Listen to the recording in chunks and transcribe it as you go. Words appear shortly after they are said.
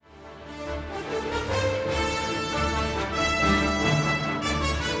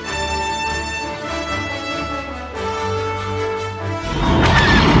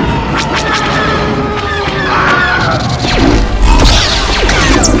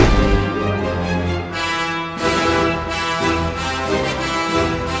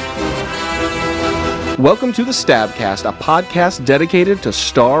Welcome to the Stabcast, a podcast dedicated to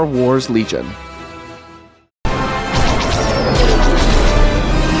Star Wars Legion.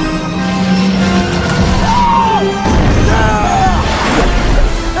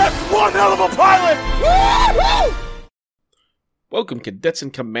 That's one hell of a pilot! Woo-hoo! Welcome, cadets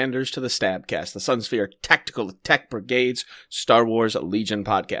and commanders, to the Stabcast, the Sunsphere Tactical Attack Brigade's Star Wars Legion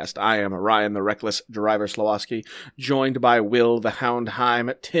podcast. I am Ryan, the Reckless Driver Slawski, joined by Will, the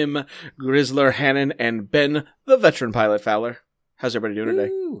Houndheim, Tim, Grizzler Hannon, and Ben, the Veteran Pilot Fowler. How's everybody doing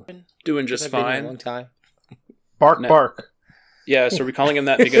today? Doing just fine. A long time. Bark, bark. Yeah, so are we calling him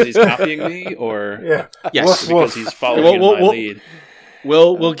that because he's copying me, or Yeah. Yes. because he's following in my lead?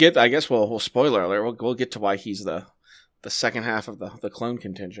 We'll get, I guess we'll spoiler alert, we'll get to why he's the second half of the clone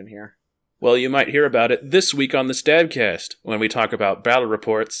contingent here. Well, you might hear about it this week on the Stabcast, when we talk about battle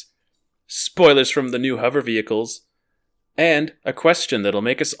reports, spoilers from the new hover vehicles, and a question that'll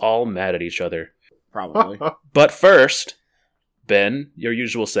make us all mad at each other. Probably. But first, Ben, your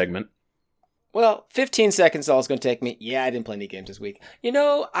usual segment. Well, 15 seconds all it's going to take me. Yeah, I didn't play any games this week. You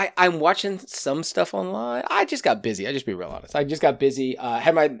know, I'm watching some stuff online. I just got busy. I just be real honest. I just got busy.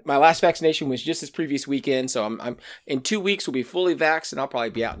 Had my last vaccination was just this previous weekend, so I'm in 2 weeks we'll be fully vaxxed, and I'll probably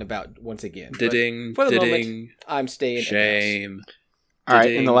be out and about once again. Didding, for the didding, moment, I'm staying. shame. All right,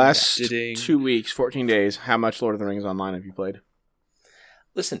 in the Didding, last didding. 2 weeks, 14 days, how much Lord of the Rings Online have you played?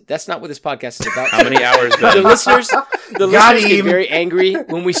 Listen, that's not what this podcast is about. How many hours, The Ben? listeners get him. very angry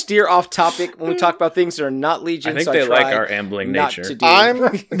when we steer off topic, when we talk about things that are not Legion. I think so they like try our ambling not nature. to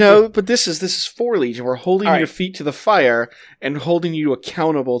do. No, but this is for Legion. We're holding All your right. feet to the fire and holding you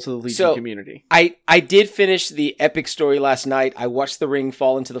accountable to the Legion So, community. I did finish the epic story last night. I watched the ring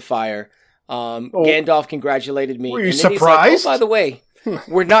fall into the fire. Gandalf congratulated me. Were you and then he's like, surprised? oh, by the way,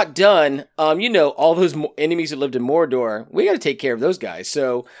 we're not done. You know, all those enemies that lived in Mordor, we got to take care of those guys.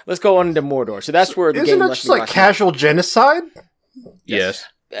 So let's go on into Mordor. So that's where the Isn't game it left just me like last casual genocide? Yes.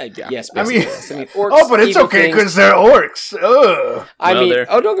 night. Yes, I basically, mean, yes. I mean, orcs, oh, but it's evil okay things. because they're orcs. Ugh. I Well, mean, they're-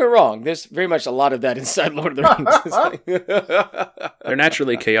 don't get me wrong. There's very much a lot of that inside Lord of the Rings. It's like- They're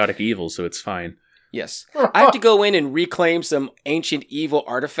naturally chaotic evil, so it's fine. Yes. I have to go in and reclaim some ancient evil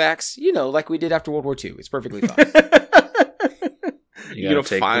artifacts, you know, like we did after World War II. It's perfectly fine. You gonna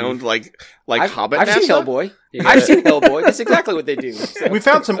take find them. like I've Hobbit seen NASA? Hellboy. You I've gotta- seen Hellboy. That's exactly what they do. So- We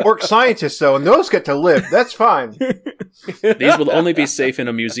found some orc scientists, though, and those get to live. That's fine. These will only be safe in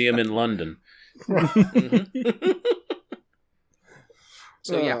a museum in London.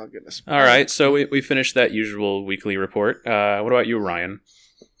 So, yeah. Oh, goodness. All right, so we finished that usual weekly report. What about you, Ryan?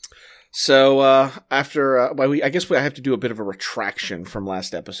 So after, I guess I have to do a bit of a retraction from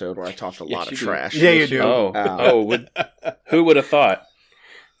last episode where I talked a Yes, lot of you do. trash. Yeah, you do. Oh, who would have thought?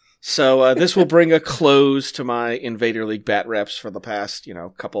 So this will bring a close to my Invader League bat reps for the past,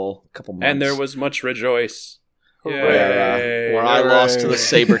 couple months. And there was much rejoice. where I Hooray. lost to the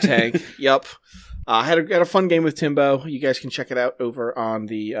Saber Tank. Yep. I had a fun game with Timbo. You guys can check it out over on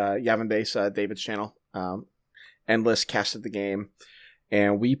the Yavin Base David's channel. Endless casted the game.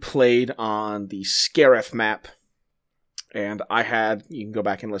 And we played on the Scarif map. And you can go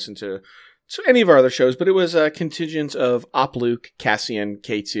back and listen to any of our other shows, but it was a contingent of Opluke, Cassian,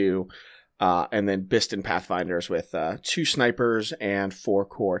 K2, and then Bist and Pathfinders with 2 snipers and 4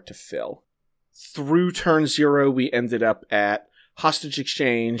 core to fill. Through turn 0, we ended up at hostage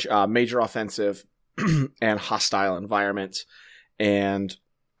exchange, major offensive, and hostile environment. And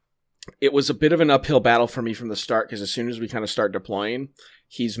it was a bit of an uphill battle for me from the start, because as soon as we kind of start deploying,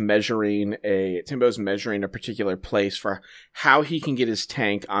 Timbo's measuring a particular place for how he can get his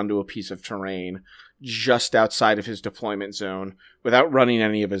tank onto a piece of terrain just outside of his deployment zone without running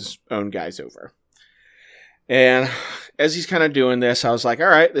any of his own guys over. And as he's kind of doing this, I was like, all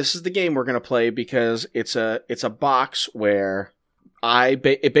right, this is the game we're going to play, because it's a box where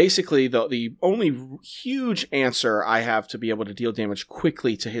basically the only huge answer I have to be able to deal damage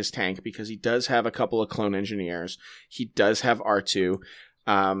quickly to his tank, because he does have a couple of clone engineers. He does have R2.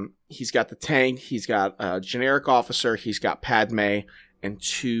 He's got the tank. He's got a generic officer. He's got Padme and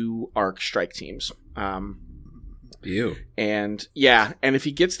 2 ARC strike teams. You. And if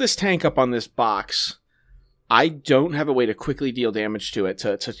he gets this tank up on this box, I don't have a way to quickly deal damage to it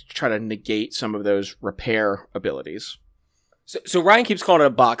to try to negate some of those repair abilities. So Ryan keeps calling it a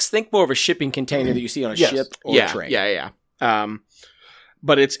box. Think more of a shipping container that you see on a Yes. ship or a train. Yeah.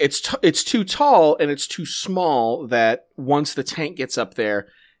 But it's too tall and it's too small that once the tank gets up there,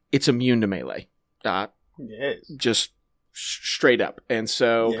 it's immune to melee. Yes. Just straight up. And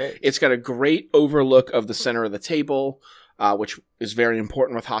so Yes. it's got a great overlook of the center of the table, which is very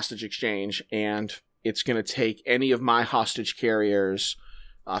important with hostage exchange. And it's going to take any of my hostage carriers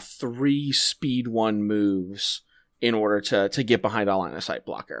 3 speed 1 moves in order to get behind a line of sight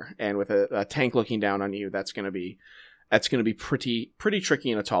blocker. And with a tank looking down on you, that's going to be pretty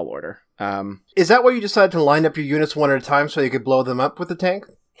tricky in a tall order. Is that why you decided to line up your units one at a time so you could blow them up with the tank?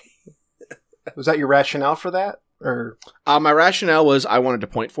 Was that your rationale for that? Or my rationale was I wanted to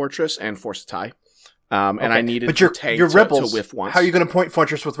point fortress and force a tie. And I needed but your tank rebels, to whiff once. How are you going to point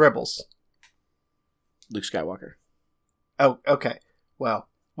fortress with rebels? Luke Skywalker. Oh, okay. Well,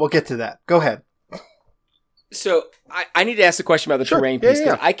 we'll get to that. Go ahead. So I need to ask a question about the terrain piece.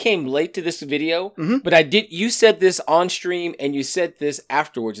 Yeah. I came late to this video, but I did. You said this on stream, and you said this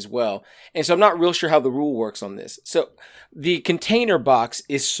afterwards as well. And so I'm not real sure how the rule works on this. So the container box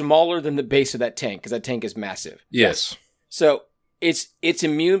is smaller than the base of that tank because that tank is massive. Yes. So it's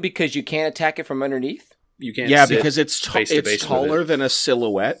immune because you can't attack it from underneath. You can't. Yeah, sit because it's taller than a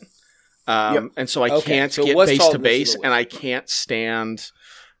silhouette, and so I can't get base to base, and I can't stand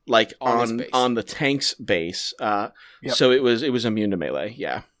like on the tank's base. So it was immune to melee.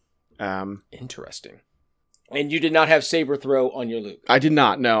 Yeah. Interesting. And you did not have saber throw on your Luke. I did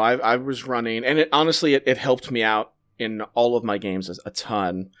not. No, I was running, and it helped me out in all of my games a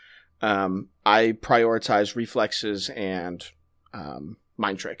ton. I prioritize reflexes and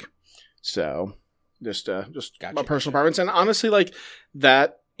mind trick. So just my personal preference, and honestly, like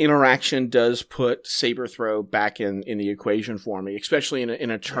that interaction does put saber throw back in the equation for me, especially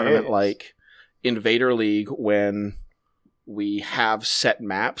in a tournament like Invader League when we have set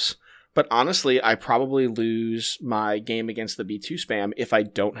maps. But honestly, I probably lose my game against the B2 spam if I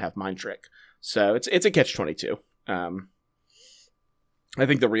don't have mind trick. So it's a catch-22. I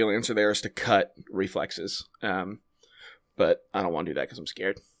think the real answer there is to cut reflexes. But I don't want to do that because I'm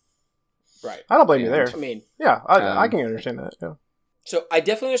scared. Right. I don't blame you there. I mean, yeah, I can understand that. Yeah. So I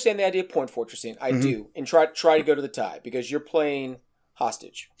definitely understand the idea of point fortressing. I do, and try to go to the tie because you're playing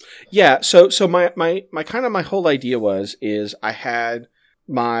hostage. Yeah. So my kind of my whole idea is I had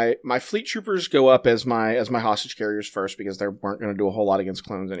my fleet troopers go up as my hostage carriers first because they weren't going to do a whole lot against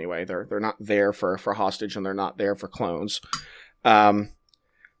clones anyway. They're not there for hostage and they're not there for clones.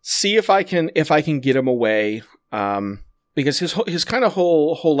 See if I can get him away. Because his kind of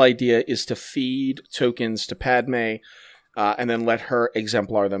whole idea is to feed tokens to Padme, and then let her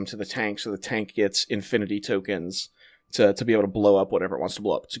exemplar them to the tank, so the tank gets infinity tokens to be able to blow up whatever it wants to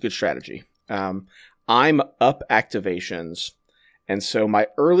blow up. It's a good strategy. I'm up activations, and so my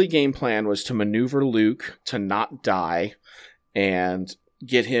early game plan was to maneuver Luke to not die and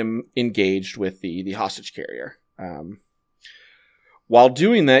get him engaged with the hostage carrier. While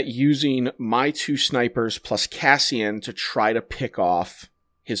doing that, using my 2 snipers plus Cassian to try to pick off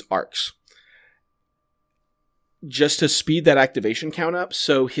his arcs. Just to speed that activation count up,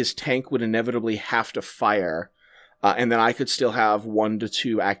 so his tank would inevitably have to fire, and then I could still have 1 to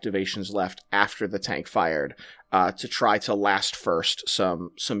 2 activations left after the tank fired, to try to last first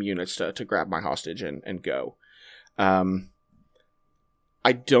some units to grab my hostage and go.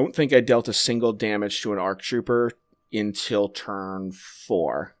 I don't think I dealt a single damage to an ARC trooper until turn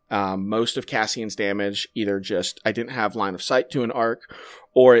 4. Most of Cassian's damage either I didn't have line of sight to an arc,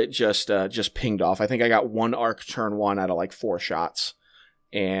 or it just pinged off. I think I got 1 arc turn 1 out of like 4 shots,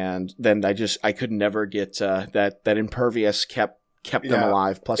 and then I could never get that impervious kept them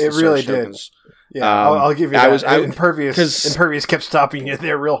alive. Plus it the really tokens. did. Yeah, I'll give you that. Impervious kept stopping you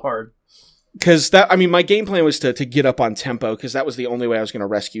there real hard. Because my game plan was to get up on Tempo, because that was the only way I was going to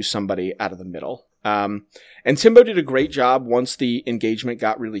rescue somebody out of the middle. And Timbo did a great job once the engagement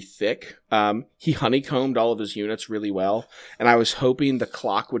got really thick. He honeycombed all of his units really well, and I was hoping the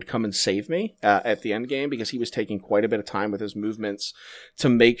clock would come and save me at the end game, because he was taking quite a bit of time with his movements to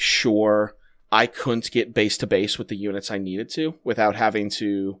make sure I couldn't get base to base with the units I needed to without having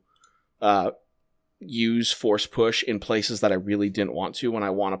to use force push in places that I really didn't want to when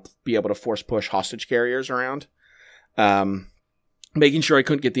I want to be able to force push hostage carriers around. Making sure I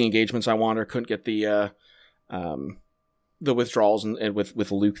couldn't get the engagements I want, or couldn't get the withdrawals and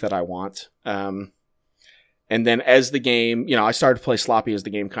with Luke that I want. And then as the game, I started to play sloppy as the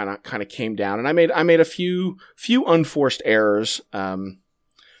game kind of came down, and I made a few unforced errors.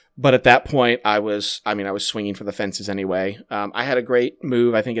 But at that point, I was swinging for the fences anyway. I had a great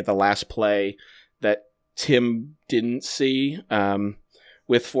move, I think, at the last play that Tim didn't see.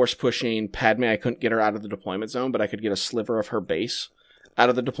 With force pushing Padme, I couldn't get her out of the deployment zone, but I could get a sliver of her base out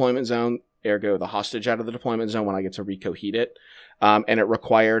of the deployment zone, ergo the hostage out of the deployment zone when I get to recoheat it. And it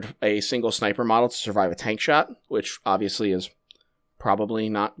required a single sniper model to survive a tank shot, which obviously is probably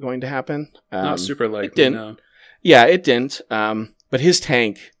not going to happen. Not super likely, it didn't. No. Yeah, it didn't. But his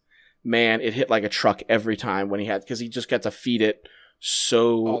tank, man, it hit like a truck every time when because he just got to feed it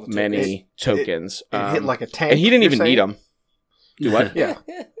so many tokens. It hit like a tank. And he didn't even saying? need them. Do what? Yeah.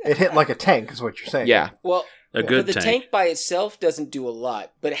 It hit like a tank is what you're saying. Yeah. Well, A good but the tank by itself doesn't do a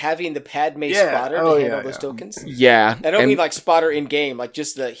lot, but having the Padme spotter to handle those tokens. Yeah. I don't mean like spotter in game, like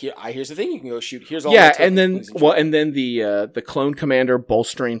just here's the thing you can go shoot. Here's all. Yeah, the and then tokens, the clone commander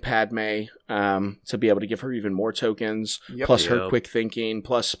bolstering Padme to be able to give her even more tokens, plus her quick thinking,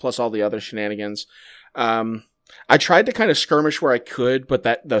 plus all the other shenanigans. I tried to kind of skirmish where I could, but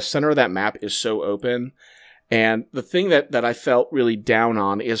that the center of that map is so open. And the thing that I felt really down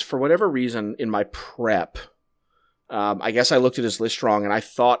on is, for whatever reason, in my prep, I guess I looked at his list wrong, and I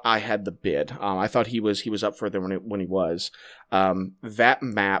thought I had the bid. I thought he was up further when he was. That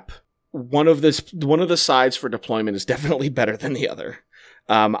map, one of the sides for deployment is definitely better than the other.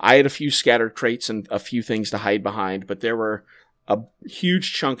 I had a few scattered crates and a few things to hide behind, but there were a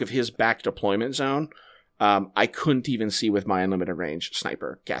huge chunk of his back deployment zone I couldn't even see with my unlimited range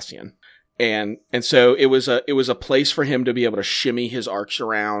sniper, Cassian. And so it was a place for him to be able to shimmy his arcs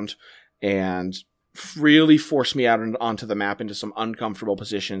around and really force me out onto the map into some uncomfortable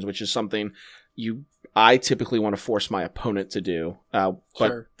positions, which is something I typically want to force my opponent to do.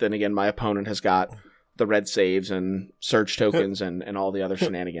 But then again, my opponent has got the red saves and surge tokens and all the other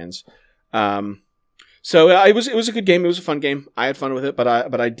shenanigans. So it was a good game. It was a fun game. I had fun with it, but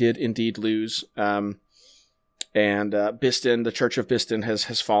I did indeed lose. And Biston, the Church of Biston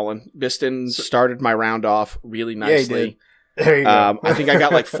has fallen. Biston started my round off really nicely. Yeah, he did. There you go. I think I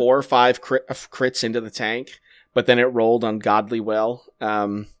got like 4 or 5 crits into the tank, but then it rolled ungodly well.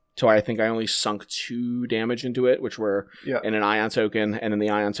 So I think I only sunk 2 damage into it, which were in an ion token, and then the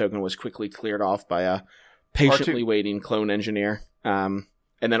ion token was quickly cleared off by a patiently waiting clone engineer. And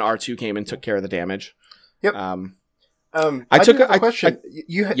then R2 came and took care of the damage. Yep. I took a question.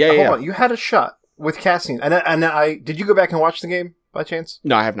 Hold on. You had a shot with Cassian, and I did you go back and watch the game by chance?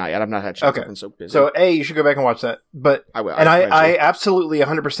 No, I have not yet. I've not had a chance. I've been so busy. So you should go back and watch that. But I will. And I absolutely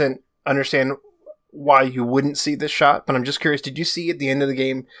 100% understand why you wouldn't see this shot. But I'm just curious. Did you see at the end of the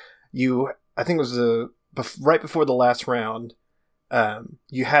game? I think it was right before the last round.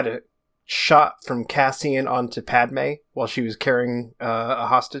 You had a shot from Cassian onto Padme while she was carrying a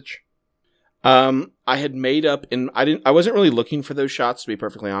hostage. I had made up, and I wasn't really looking for those shots, to be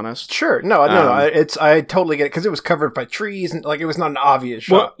perfectly honest. Sure, no. I totally get it because it was covered by trees and like it was not an obvious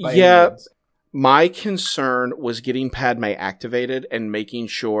shot. Well, yeah, my concern was getting Padme activated and making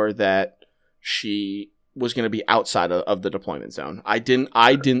sure that she was going to be outside of the deployment zone. I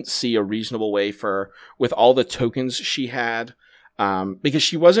didn't see a reasonable way with all the tokens she had, because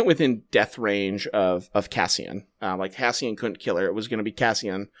she wasn't within death range of Cassian. Like Cassian couldn't kill her. It was going to be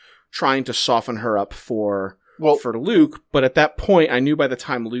Cassian trying to soften her up for Luke, but at that point, I knew by the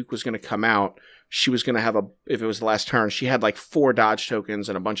time Luke was going to come out, she was going to have if it was the last turn, she had like 4 dodge tokens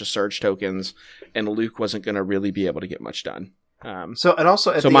and a bunch of surge tokens, and Luke wasn't going to really be able to get much done. At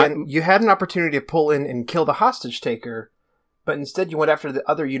the end, you had an opportunity to pull in and kill the hostage taker, but instead you went after the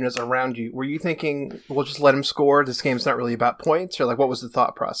other units around you. Were you thinking, we'll just let him score, this game's not really about points, or like what was the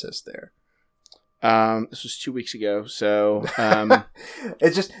thought process there? This was 2 weeks ago, so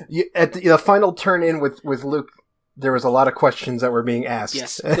it's just at the final turn in with Luke. There was a lot of questions that were being asked.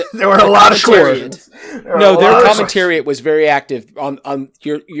 Yes, there were a lot of questions. Their commentariat was very active on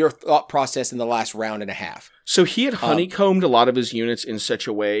your thought process in the last round and a half. So he had honeycombed a lot of his units in such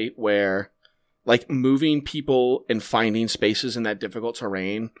a way where, like, moving people and finding spaces in that difficult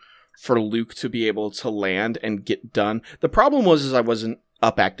terrain for Luke to be able to land and get done. The problem was I wasn't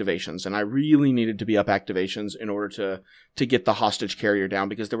up activations, and I really needed to be up activations in order to get the hostage carrier down,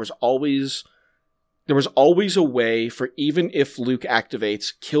 because there was always a way for, even if Luke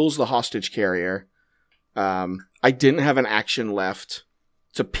activates, kills the hostage carrier, I didn't have an action left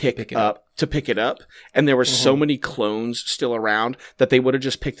to pick it up, and there were so many clones still around that they would have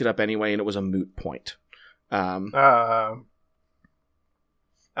just picked it up anyway, and it was a moot point.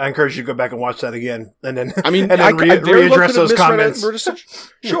 I encourage you to go back and watch that again, and then readdress those comments.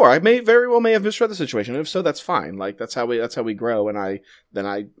 Sure, I may have misread the situation. If so, that's fine. Like that's how we grow. And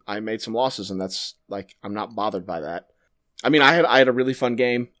I made some losses, and that's like, I'm not bothered by that. I mean, I had a really fun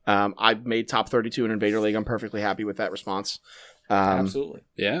game. I made top 32 in Invader League. I'm perfectly happy with that response. Absolutely,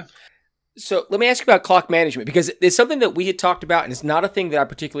 yeah. So let me ask you about clock management, because it's something that we had talked about, and it's not a thing that I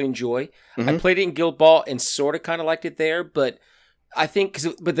particularly enjoy. Mm-hmm. I played it in Guild Ball and sort of kind of liked it there, but I think,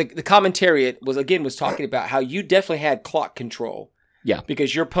 but the commentariat was talking about how you definitely had clock control. Yeah.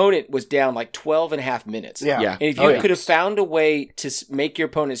 Because your opponent was down like 12 and a half minutes. Yeah. And if you could have found a way to make your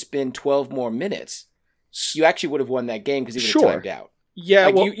opponent spend 12 more minutes, you actually would have won that game because he would have timed out. Yeah,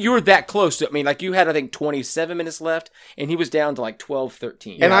 Like well, you were that close to. I mean, like you had I think 27 minutes left, and he was down to like 12,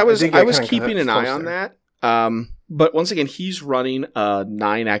 13. and Yeah, I was think I I was kinda keeping an close eye on there. that. But once again, he's running a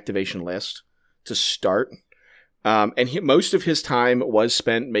 9 activation list to start, and most of his time was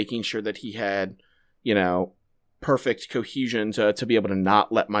spent making sure that he had, perfect cohesion to be able to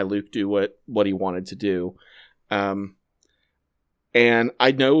not let my Luke do what he wanted to do. And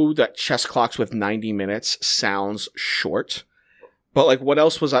I know that chess clocks with 90 minutes sounds short, but like, what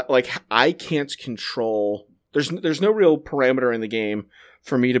else was I can't control. There's no real parameter in the game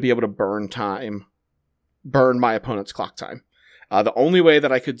for me to be able to burn my opponent's clock time. The only way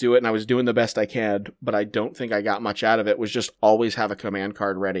that I could do it, and I was doing the best I could, but I don't think I got much out of it, was just always have a command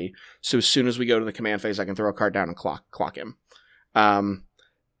card ready. So as soon as we go to the command phase, I can throw a card down and clock him.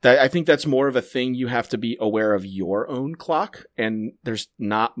 I think that's more of a thing you have to be aware of your own clock, and there's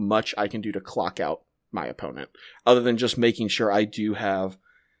not much I can do to clock out my opponent, other than just making sure I do have,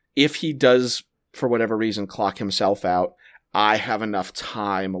 if he does, for whatever reason, clock himself out, I have enough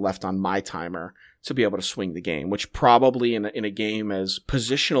time left on my timer to be able to swing the game, which probably in a game as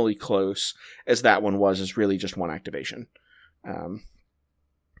positionally close as that one was is really just one activation.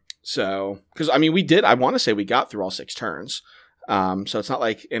 So, because I mean, I want to say we got through all 6 turns. So it's not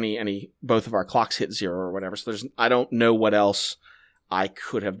like both of our clocks hit 0 or whatever. So I don't know what else I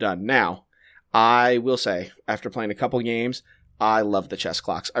could have done. Now, I will say, after playing a couple games, I love the chess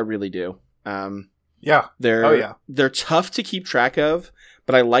clocks. I really do. Yeah. They're tough to keep track of,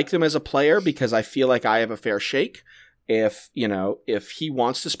 but I like them as a player because I feel like I have a fair shake. If he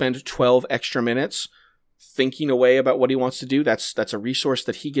wants to spend 12 extra minutes thinking away about what he wants to do, that's a resource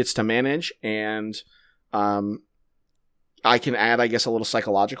that he gets to manage, and I can add, I guess, a little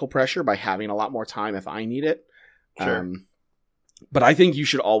psychological pressure by having a lot more time if I need it. Sure. But I think you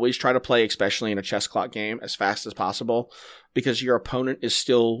should always try to play, especially in a chess clock game, as fast as possible, because your opponent is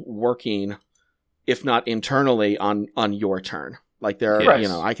still working, if not internally, on your turn. Like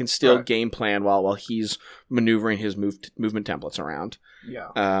I can still game plan while he's maneuvering his movement templates around.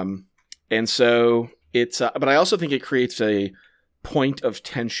 Yeah. And so it's, but I also think it creates a point of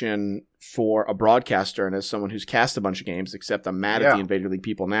tension for a broadcaster, and as someone who's cast a bunch of games, except I'm mad at the Invader League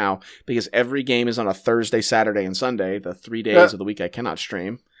people now, because every game is on a Thursday, Saturday, and Sunday, the 3 days of the week I cannot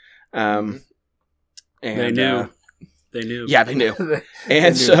stream. And they knew. They knew. Yeah, they knew.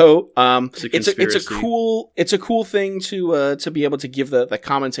 And so it's a cool thing to be able to give the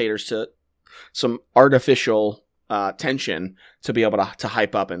commentators to some artificial tension to be able to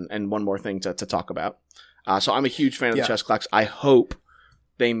hype up and one more thing to talk about. So I'm a huge fan of the chess clocks. I hope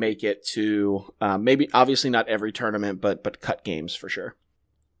they make it to maybe, obviously not every tournament, but cut games for sure.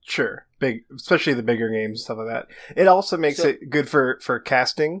 Sure. Big, especially the bigger games, stuff like that. It also makes it good for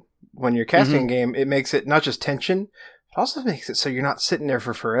casting. When you're casting a game, it makes it not just tension, it also makes it so you're not sitting there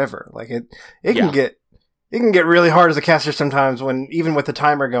for forever. Like it can get really hard as a caster sometimes when, even with the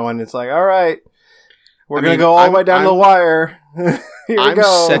timer going, it's like, all right, we're going to go all the way down to the wire. Here we go. I'm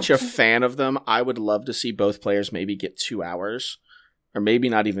such a fan of them. I would love to see both players maybe get 2 hours, or maybe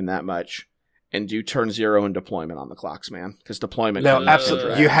not even that much, and do turn 0 and deployment on the clocks, man. Because deployment... No,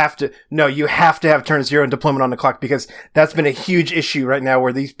 absolutely. You have to have turn 0 and deployment on the clock, because that's been a huge issue right now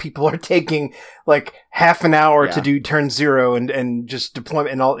where these people are taking like half an hour to do turn 0 and just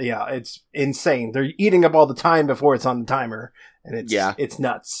deployment and all. Yeah, it's insane. They're eating up all the time before it's on the timer, and it's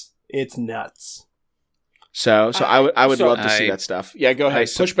nuts. It's nuts. So I would love to see that stuff. Yeah, go ahead.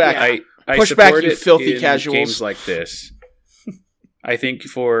 Push back. I push support back, you it filthy in casuals. Games like this. I think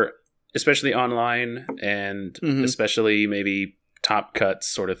for especially online and especially maybe top cuts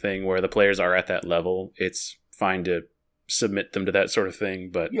sort of thing where the players are at that level, it's fine to submit them to that sort of thing.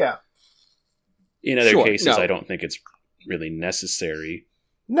 But in other cases, I don't think it's really necessary.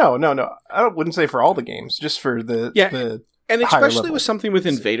 No. I wouldn't say for all the games, just for the and especially with something with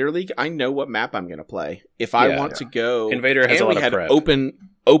Invader League, I know what map I'm going to play. If I want to go... Invader has a lot of prep.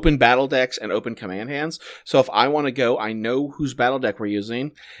 Open battle decks and open command hands. So if I want to go, I know whose battle deck we're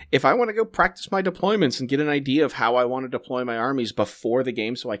using. If I want to go practice my deployments and get an idea of how I want to deploy my armies before the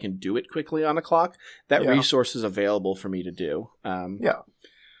game so I can do it quickly on a clock, that resource is available for me to do.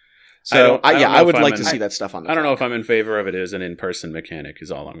 So I would like to see that stuff on the clock. I don't know if I'm in favor of it as an in-person mechanic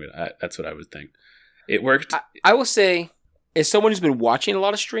is all I'm going to... That's what I would think. It worked. I will say, as someone who's been watching a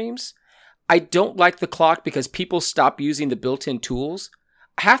lot of streams, I don't like the clock because people stop using the built-in tools.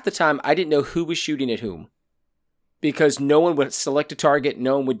 Half the time, I didn't know who was shooting at whom. Because no one would select a target,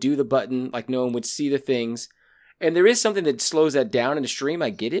 no one would do the button, like no one would see the things. And there is something that slows that down in the stream, I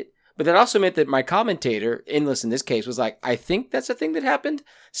get it. But that also meant that my commentator, Endless in this case, was like, I think that's a thing that happened.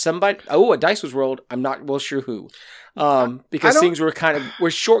 A dice was rolled. I'm not well sure who. Because things were were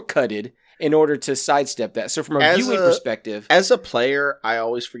shortcutted in order to sidestep that. So from a viewing perspective. As a player, I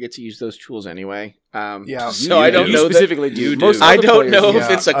always forget to use those tools anyway. So I don't know specifically do. I don't know if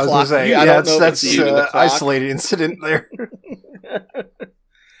it's a clock. That's isolated incident there.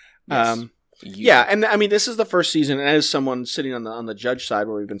 Yeah, and I mean, this is the first season, and as someone sitting on the judge side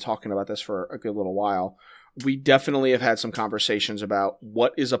where we've been talking about this for a good little while, we definitely have had some conversations about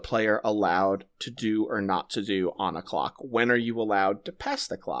what is a player allowed to do or not to do on a clock. When are you allowed to pass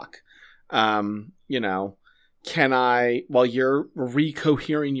the clock? Can I, while you're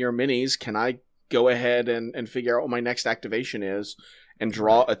recohering your minis, can I go ahead and figure out what my next activation is and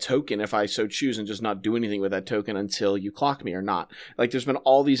draw a token if I so choose and just not do anything with that token until you clock me or not? Like, there's been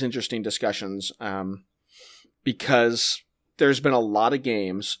all these interesting discussions because there's been a lot of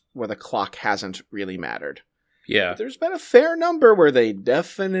games where the clock hasn't really mattered. Yeah. But there's been a fair number where they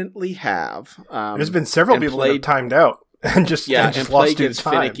definitely have. There's been several people that have timed out and just play gets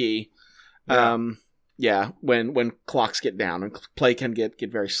time. Finicky. When clocks get down, and play can get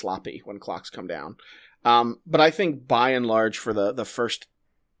very sloppy when clocks come down. But I think by and large, for the first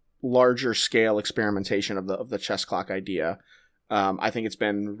larger scale experimentation of the chess clock idea, I think it's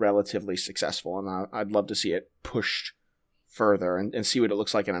been relatively successful, and I'd love to see it pushed further and see what it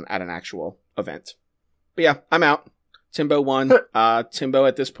looks like at an actual event. But yeah, I'm out. Timbo won. Timbo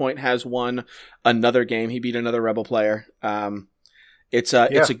at this point has won another game. He beat another Rebel player. It's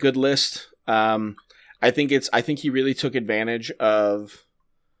a good list. I think he really took advantage of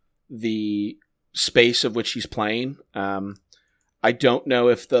the space of which he's playing. I don't know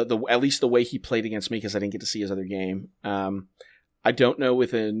if the at least the way he played against me, because I didn't get to see his other game. I don't know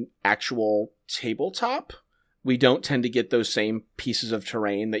with an actual tabletop, we don't tend to get those same pieces of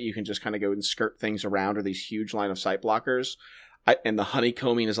terrain that you can just kind of go and skirt things around, or these huge line of sight blockers. And the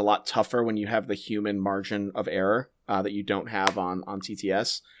honeycombing is a lot tougher when you have the human margin of error that you don't have on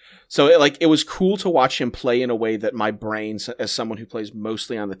TTS. So it was cool to watch him play in a way that my brain, as someone who plays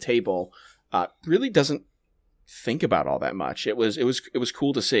mostly on the table, really doesn't think about all that much. It was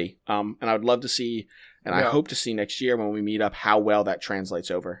cool to see, and I would love to see, and I hope to see next year when we meet up how well that translates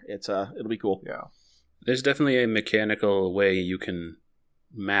over. It'll be cool. Yeah, there's definitely a mechanical way you can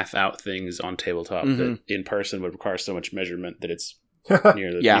math out things on tabletop that in person would require so much measurement that it's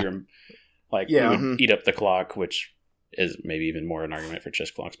near the you would eat up the clock, which is maybe even more an argument for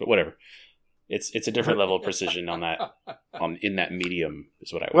chess clocks, but whatever. It's a different level of precision on that in that medium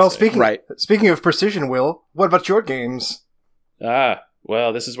is what I would say. Speaking of precision, Will, what about your games?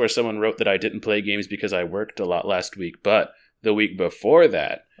 Well, this is where someone wrote that I didn't play games because I worked a lot last week, but the week before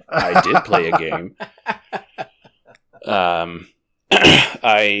that, I did play a game.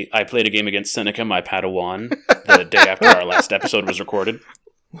 I played a game against Seneca, my Padawan, the day after our last episode was recorded.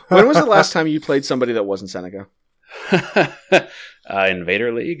 When was the last time you played somebody that wasn't Seneca?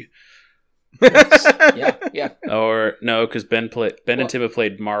 Invader League. Yeah. Or no, because Ben and Tim have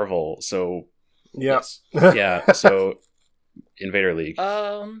played Marvel, so so Invader League.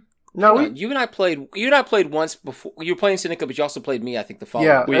 You and I played once before. You were playing Seneca, but you also played me, I think, the following.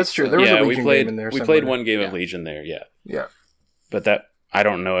 Yeah, that's true. There was a Legion game in there. We played one game of Legion there. Yeah. But that I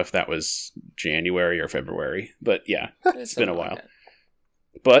don't know if that was January or February. But yeah, it's been a while.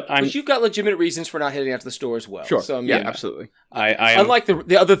 But you've got legitimate reasons for not heading out to the store as well. Sure. So, absolutely. I unlike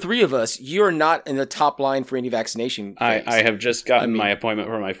the other three of us, you're not in the top line for any vaccination phase. I have just gotten my appointment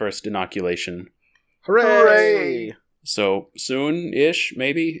for my first inoculation. Hooray! So soon-ish,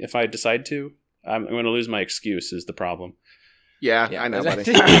 maybe, if I decide to. I'm going to lose my excuse is the problem. Yeah, I know,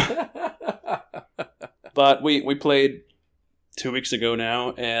 buddy. But we played 2 weeks ago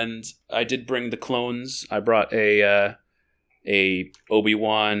now, and I did bring the clones. I brought a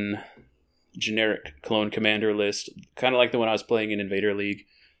Obi-Wan generic clone commander list, kind of like the one I was playing in Invader League,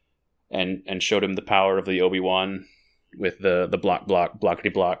 and showed him the power of the Obi-Wan with the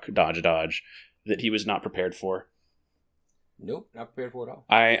blockety-block, dodge, that he was not prepared for. Nope, not prepared for it at all.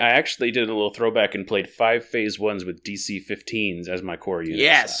 I actually did a little throwback and played 5 Phase 1s with DC 15s as my core units.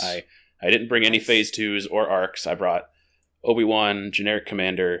 Yes! I didn't bring any Phase 2s or Arcs. I brought Obi-Wan, generic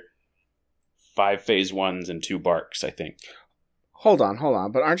commander, 5 Phase 1s, and 2 Barks, I think. Hold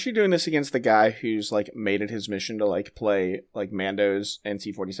on. But aren't you doing this against the guy who's, made it his mission to, play, Mandos and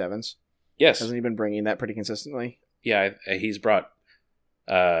T-47s? Yes. Hasn't he been bringing that pretty consistently? Yeah, he's brought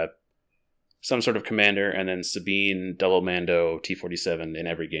some sort of commander, and then Sabine, double Mando, T-47 in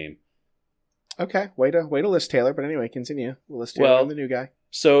every game. Okay, way to list Taylor. But anyway, continue. We'll list Taylor and the new guy.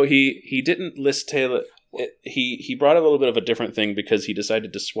 So he didn't list Taylor. He brought a little bit of a different thing because he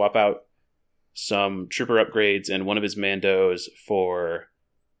decided to swap out some trooper upgrades and one of his Mandos for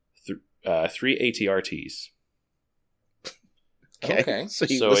 3 ATRTs. Okay. So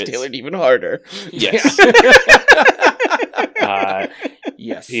he So was it's- tailored even harder. Yes.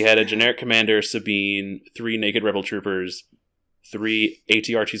 Yes. He had a generic commander, Sabine, 3 naked rebel troopers, 3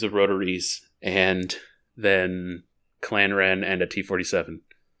 ATRTs with rotaries, and then Clan Ren and a T-47.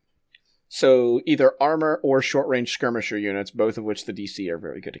 So either armor or short-range skirmisher units, both of which the DC are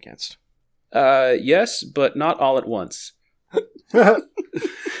very good against. Yes, but not all at once.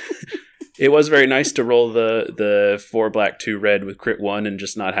 It was very nice to roll the 4 black 2 red with crit 1 and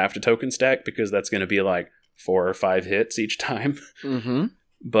just not have to token stack, because that's going to be like 4 or 5 hits each time. Mm-hmm.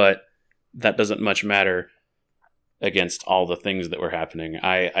 But that doesn't much matter against all the things that were happening.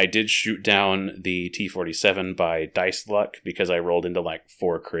 I did shoot down the T-47 by dice luck because I rolled into like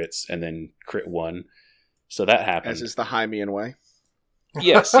 4 crits and then crit 1. So that happened. As is the Hymian way.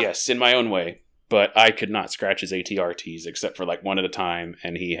 Yes, in my own way. But I could not scratch his ATRTs except for like one at a time,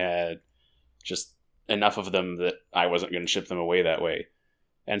 and he had just enough of them that I wasn't going to ship them away that way.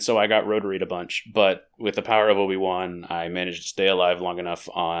 And so I got rotaried a bunch, but with the power of Obi-Wan, I managed to stay alive long enough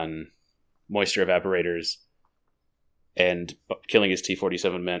on moisture evaporators, and killing his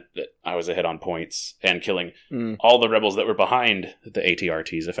T-47 meant that I was ahead on points, and killing all the rebels that were behind the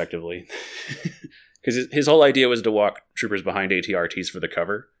ATRTs effectively. Because his whole idea was to walk troopers behind ATRTs for the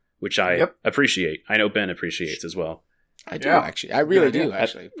cover, which I appreciate. I know Ben appreciates as well. I do, actually. I really do,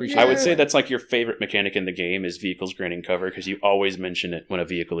 actually. Appreciate I would it. say that's like your favorite mechanic in the game is vehicles granting cover, because you always mention it when a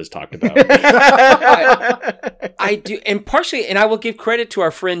vehicle is talked about. I do. And partially, and I will give credit to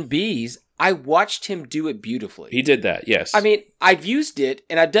our friend Bees, I watched him do it beautifully. He did that, yes. I mean, I've used it,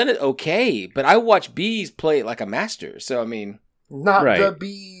 and I've done it okay, but I watched Bees play it like a master. So, I mean... Not Right. the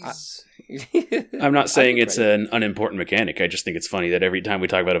bees. I'm not saying it's an unimportant mechanic. I just think it's funny that every time we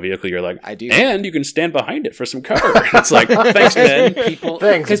talk about a vehicle, you're like, I do. and you can stand behind it for some cover. It's like, thanks, Ben.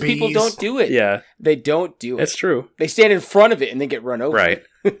 Thanks, Because people Bees. don't do it. Yeah, They don't do it. that's true. They stand in front of it and then get run over. Right.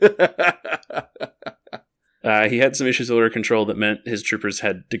 He had some issues with order control that meant his troopers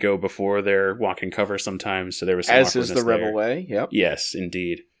had to go before their walking cover sometimes, so there was some As is awkwardness the Rebel there. way. Yep. Yes,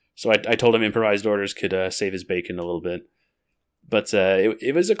 indeed. So I told him improvised orders could save his bacon a little bit. But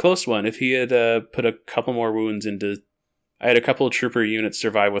it was a close one. If he had put a couple more wounds into... I had a couple of trooper units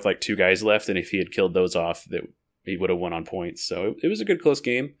survive with like 2 guys left, and if he had killed those off, he would have won on points. So it was a good close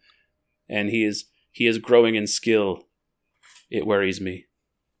game. And he is growing in skill. It worries me.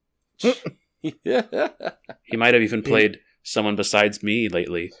 He might have even played someone besides me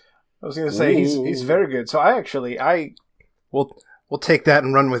lately. I was going to say he's very good. So we'll take that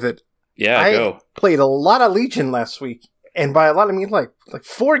and run with it. Yeah, go. Played a lot of Legion last week, and by a lot I mean like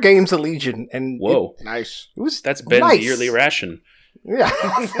 4 games of Legion, and Whoa. Nice. it was That's Ben's nice. yearly ration. Yeah,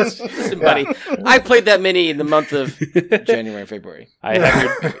 Listen, buddy, I played that many in the month of January and February. I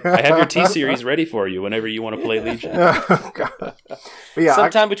have your T-Series ready for you whenever you want to play Legion. Oh, God. But yeah,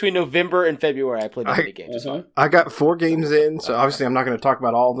 Sometime between November and February, I played that many games. I got 4 games in, so obviously I'm not going to talk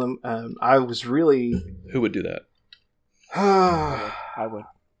about all of them. I was really, Who would do that? I would.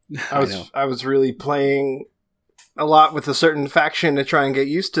 I was really playing a lot with a certain faction to try and get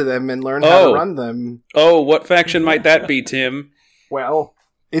used to them and learn how to run them. Oh, what faction might that be, Tim? Well,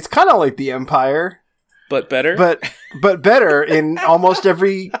 it's kind of like the Empire, But better? but better in almost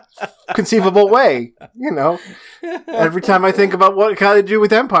every conceivable way. You know, every time I think about what kind to do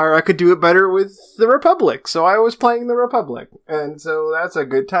with Empire, I could do it better with the Republic. So I was playing the Republic, and so that's a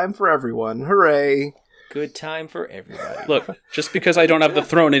good time for everyone. Hooray! Good time for everybody. Look, just because I don't have the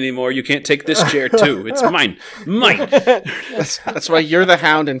throne anymore, you can't take this chair too. It's mine. Mine. That's why you're the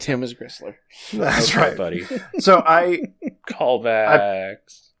Hound and Tim is Gristler. That's Okay, right, buddy. So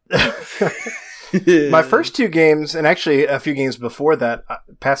Callbacks. my first 2 games, and actually a few games before that,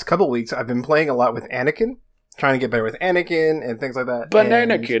 past couple weeks, I've been playing a lot with Anakin, trying to get better with Anakin and things like that.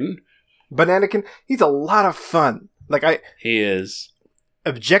 Bananakin. Bananakin, he's a lot of fun. Like He is.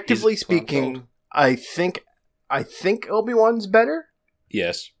 objectively He's speaking, I think Obi-Wan's better,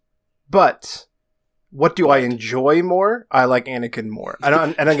 Yes. but what do I enjoy more? I like Anakin more.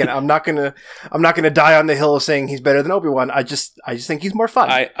 And again, I'm not gonna die on the hill of saying he's better than Obi-Wan. I just think he's more fun.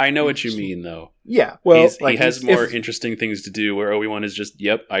 I know what you mean, though. Yeah. Well, He has more interesting things to do, where Obi-Wan is just,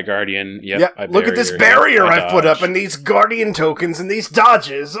 yep, I Guardian, yep, I look at this barrier, barrier yep, I I've put up dodge. and these Guardian tokens and these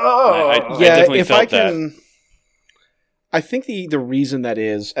dodges. Oh, I Yeah, definitely if felt I can, I think the reason that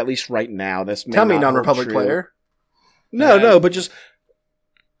is, at least right now, this may tell me, not hold non-Republic true. player. No, but just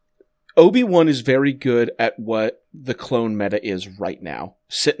Obi-Wan is very good at what the clone meta is right now.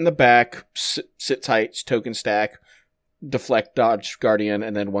 Sit in the back, sit tight, token stack, deflect, dodge, guardian,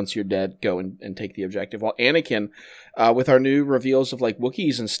 and then once you're dead, go and take the objective. While Anakin, with our new reveals of like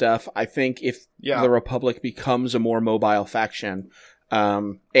Wookiees and stuff, I think if the Republic becomes a more mobile faction,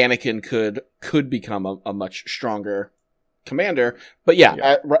 Anakin could become a much stronger commander. But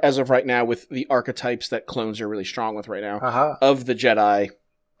as of right now, with the archetypes that clones are really strong with right now, of the Jedi,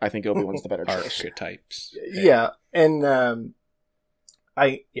 I think Obi-Wan's the better choice. Archetypes. Yeah, and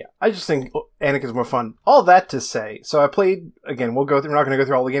I just think Anakin's more fun. All that to say, so I played, again, we're not going to go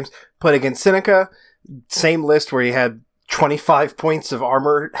through all the games, played against Seneca, same list where he had 25 points of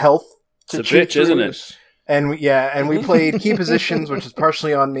armor health. It's a bitch, isn't it? And we played key positions, which is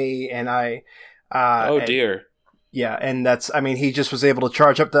partially on me, and I... dear. Yeah, and he just was able to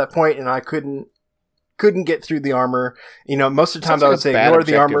charge up to that point, and I couldn't get through the armor. Most of the times I would say ignore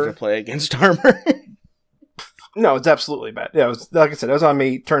the armor. To play against armor. No, it's absolutely bad. Yeah, it was, like I said, it was on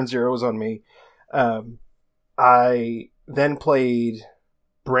me. Turn 0 was on me. I then played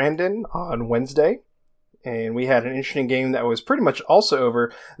Brandon on Wednesday, and we had an interesting game that was pretty much also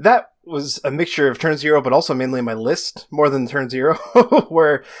over. That was a mixture of Turn 0, but also mainly my list, more than Turn 0,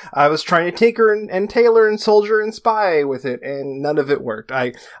 where I was trying to tinker and tailor and soldier and spy with it, and none of it worked.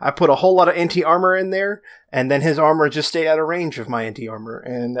 I put a whole lot of anti-armor in there, and then his armor just stayed out of range of my anti-armor,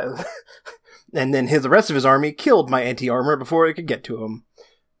 and and then the rest of his army killed my anti-armor before it could get to him.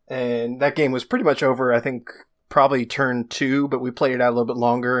 And that game was pretty much over, I think, probably Turn 2, but we played it out a little bit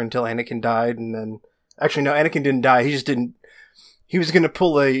longer until Anakin died, and then... Actually, no, Anakin didn't die, he just didn't... He was going to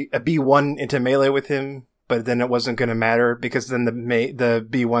pull a B1 into melee with him, but then it wasn't going to matter, because then the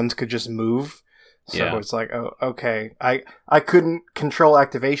B1s could just move. So it's like, oh, okay. I couldn't control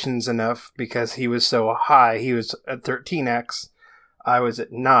activations enough, because he was so high. He was at 13x. I was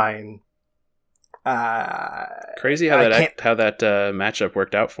at 9. Crazy how that matchup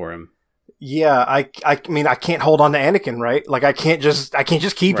worked out for him. Yeah, I mean, I can't hold on to Anakin, right? Like, I can't just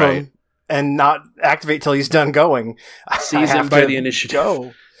keep him and not activate till he's done going. Seize him by the initiative.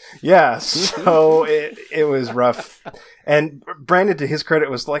 Go. Yeah, so it was rough. And Brandon, to his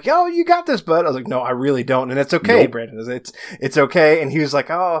credit, was like, "Oh, you got this, bud." I was like, "No, I really don't," and it's okay, nope. Brandon. It's okay. And he was like,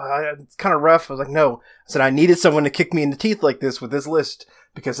 "Oh, it's kind of rough." I was like, "No," I said, "I needed someone to kick me in the teeth like this with this list."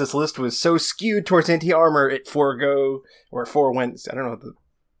 Because this list was so skewed towards anti-armor, it forewent. I don't know what the...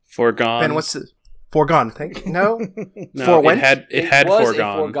 Foregone. Ben, what's the... Foregone, thank you. No? No, forewent? It had was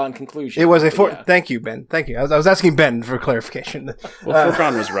foregone. A foregone conclusion. It was a Thank you, Ben. Thank you. I was asking Ben for clarification. Well,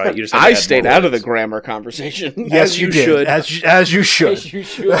 foregone was right. You just I stayed out of the grammar conversation. Yes, you did. Should. As you should. As you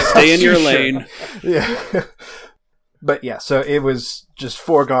should. Stay in your lane. Yeah. But yeah, so it was just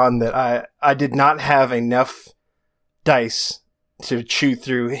foregone that I did not have enough dice to chew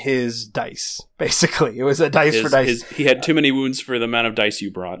through his dice. Basically, it was a dice for dice. He had too many wounds for the amount of dice you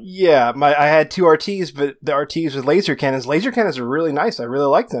brought. Yeah, I had 2 RTs, but the RTs with laser cannons. Laser cannons are really nice. I really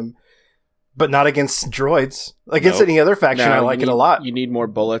like them, but not against droids. Against any other faction, I like it a lot. You need more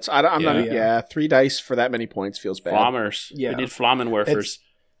bullets. I'm not. Yeah, 3 dice for that many points feels bad. Flommers. Yeah, we need Flammenwerfers.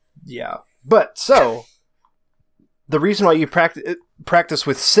 Yeah, but so. The reason why you practice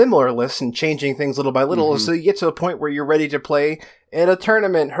with similar lists and changing things little by little is so you get to a point where you're ready to play in a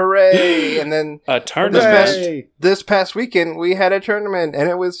tournament. Hooray! And then a tournament. This past weekend we had a tournament,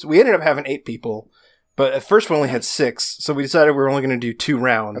 and we ended up having 8 people, but at first we only had 6, so we decided we were only going to do 2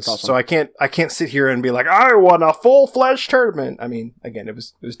 rounds. That's awesome. So I can't sit here and be like, I won a full-fledged tournament. I mean, again, it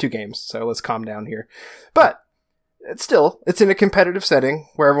was 2 games, so let's calm down here. But it's in a competitive setting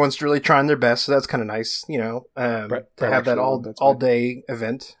where everyone's really trying their best, so that's kind of nice, to have that all day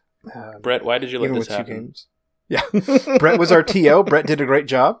event. Brett, why did you let this happen? 2 games. Yeah, Brett was our TO. Brett did a great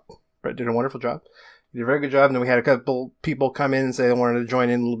job. Brett did a wonderful job. He did a very good job. And then we had a couple people come in and say they wanted to join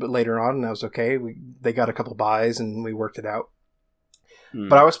in a little bit later on, and that was okay. They got a couple buys, and we worked it out.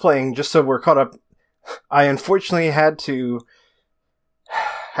 But I was playing, just so we're caught up, I unfortunately had to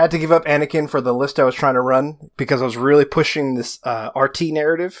give up Anakin for the list I was trying to run because I was really pushing this RT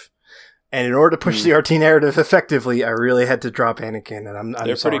narrative. And in order to push the RT narrative effectively, I really had to drop Anakin. And I'm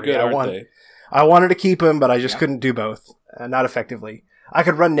They're sorry. pretty good, aren't they? I wanted to keep him, but I just couldn't do both. Not effectively. I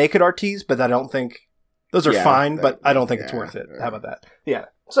could run naked RTs, but I don't think... Those are fine, but I don't think it's worth it. How about that? Yeah.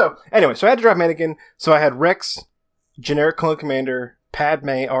 So, anyway, I had to drop Anakin. So I had Rex, generic clone commander,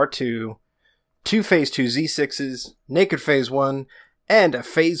 Padme R2, 2 Phase 2 Z6s, naked Phase 1, and a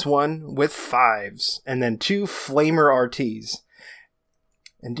Phase 1 with 5s, and then 2 Flamer RTs.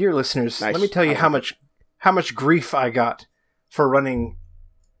 And dear listeners, let me tell you how much grief I got for running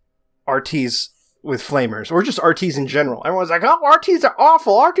RTs with flamers or just RTs in general. Everyone's like, "Oh, RTs are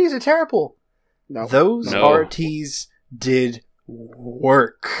awful. RTs are terrible." No. Those No. RTs did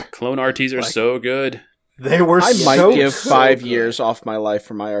work. Clone RTs are Like- so good. They were. I might so give good. 5 years off my life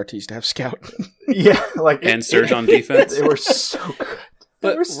for my RTs to have Scout. Yeah, like And Surge on defense. They were so good.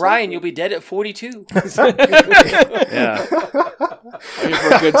 But They were so Ryan, good. you'll be dead at 42. Yeah. I mean,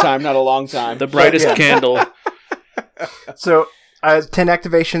 for a good time, not a long time. The brightest Yeah. candle. So, 10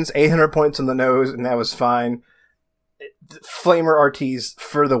 activations, 800 points on the nose, and that was fine. Flamer RTs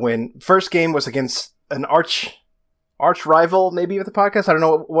for the win. First game was against an arch rival, maybe, of the podcast. I don't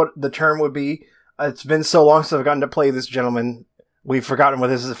know what the term would be. It's been so long since I've gotten to play this gentleman. We've forgotten what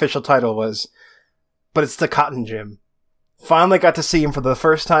his official title was. But it's the Cotton Gym. Finally got to see him for the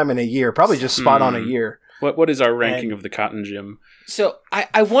first time in a year. Probably just spot on a year. What is our ranking of the Cotton Gym? So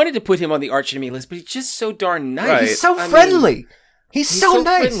I wanted to put him on the arch enemy list, but he's just so darn nice. Right. He's so I mean, friendly. He's he's so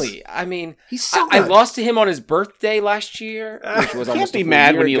nice. friendly. I mean, He's so I nice. lost to him on his birthday last year, which was You almost can't be a full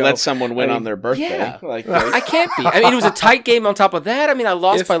mad year when you ago. let someone win I mean, on their birthday. yeah. Like, I can't be. I mean, it was a tight game on top of that. I mean, I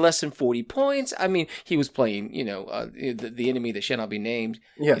lost If- by less than 40 points. I mean, he was playing, the enemy that shall not be named.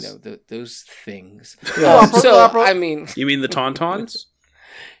 Yes. Those things. Yeah. So, I mean, You mean the Tauntauns?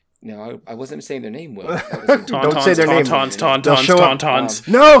 no, I wasn't saying their name well. Don't say their name. Tauntauns, They'll show up. Tauntauns.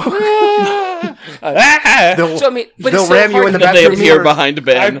 No! Ah! They'll So, I mean, but they'll it's so ram you hard in the to- back they of the appear mirror. behind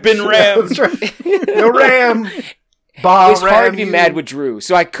Ben. I've been rammed. That's right. The ram. Bah, It's hard to ram be you. mad with Drew,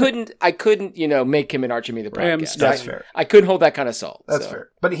 so I couldn't, make him an arch enemy of the Rams podcast. That's I- fair. I couldn't hold that kind of salt. That's so. fair.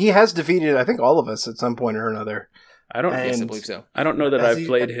 But he has defeated, I think, all of us at some point or another. I don't. And- Yes, I believe so. I don't know that Has I've he-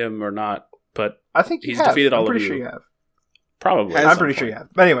 played him or not, but I think you He's have. defeated all I'm of pretty you. sure you have. probably. Has- I'm pretty sure you have.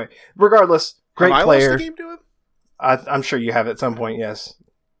 But anyway, regardless, great Have I player. lost the game to him? I'm sure you have at some point, yes.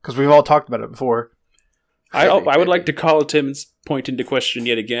 Because we've all talked about it before. I would like to call Tim's point into question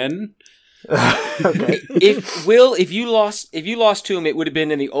yet again. Okay. If you lost to him, it would have been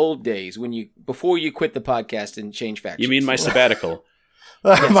in the old days before you quit the podcast and changed factions. You mean my sabbatical?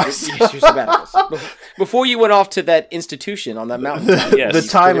 Yes, your sabbaticals. Before you went off to that institution on that mountain. Yes. The You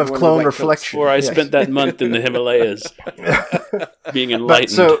time put of everyone in clone white coats. reflection. Before I Yes. spent that month in the Himalayas, being But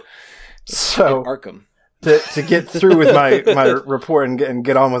enlightened. so Arkham. to get through with my report and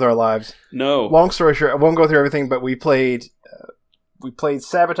get on with our lives. no. Long story short, I won't go through everything, but we played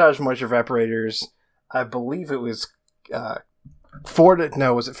Sabotage Moisture Evaporators. I believe it was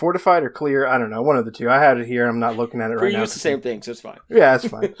was it Fortified or Clear? I don't know, one of the two. I had it here. I'm not looking at it For right you, now. it's the same thing, so it's fine. Yeah, it's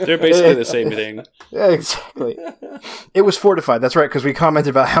fine. They're basically the same thing. Yeah, exactly. It was Fortified. That's right, because we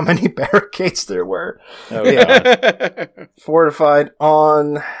commented about how many barricades there were. Oh, Yeah. God. Fortified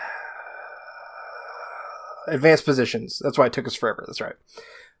on advanced positions. That's why it took us forever. That's right.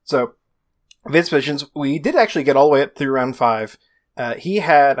 So, advanced positions, we did actually get all the way up through round 5. He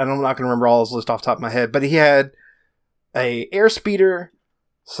had, and I'm not going to remember all his list off the top of my head, but he had a airspeeder,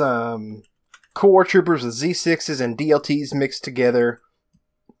 some core troopers with Z6s and DLTs mixed together,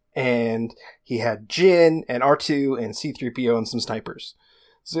 and he had Jin and R2 and C-3PO and some snipers.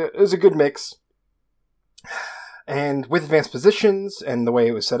 So it was a good mix. And with advanced positions and the way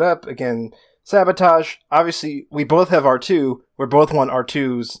it was set up, again, Sabotage, obviously we both have R2, we both want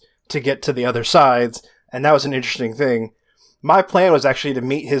R2s to get to the other sides, and that was an interesting thing. My plan was actually to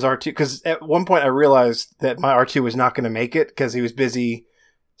meet his R2, because at one point I realized that my R2 was not going to make it, because he was busy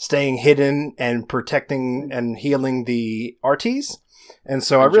staying hidden and protecting and healing the RTs. And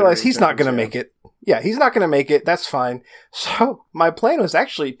so I realized he's not going to make it. Yeah, he's not going to make it. That's fine. So my plan was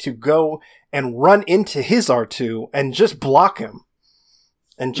actually to go and run into his R2 and just block him.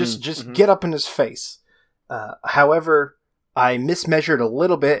 And just get up in his face. However, I mismeasured a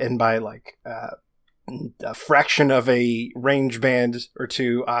little bit, and by a fraction of a range band or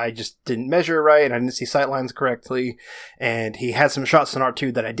two, I just didn't measure right, and I didn't see sightlines correctly, and he had some shots on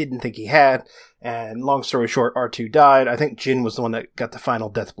R2 that I didn't think he had, and long story short, R2 died. I think Jin was the one that got the final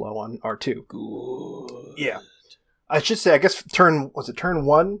death blow on R2. Good. Yeah. I should say, I guess turn 1? Turn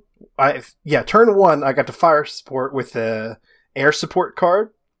 1, I got to fire support with the air support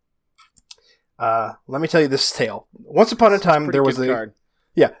card. Let me tell you this tale. Once upon a time, there was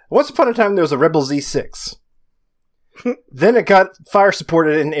Once upon a time, there was a Rebel Z6. Then it got fire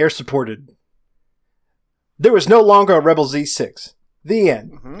supported and air supported. There was no longer a Rebel Z6. The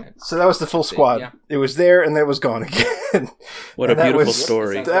end. Mm-hmm. So that was the full squad. Yeah. It was there and then it was gone again. What a And that beautiful was-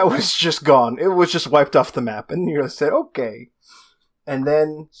 story. That was just gone. It was just wiped off the map. And you said, okay. And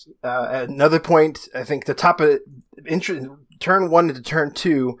then at another point, I think the top of turn 1 into turn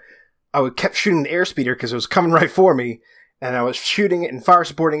 2, I kept shooting the airspeeder because it was coming right for me. And I was shooting it and fire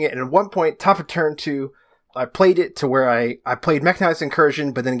supporting it. And at one point, top of turn 2, I played it to where I played Mechanized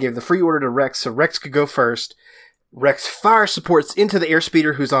Incursion, but then gave the free order to Rex, so Rex could go first. Rex fire supports into the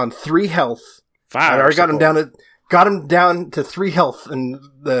airspeeder, who's on 3 health. I already got him down to 3 health in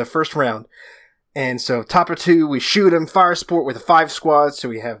the first round. And so top of 2, we shoot him, fire support with a 5 squad, so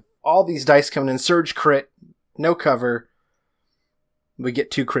we have all these dice coming in, surge crit, no cover. We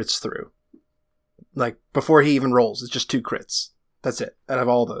get 2 crits through. Like, before he even rolls, it's just 2 crits. That's it, out of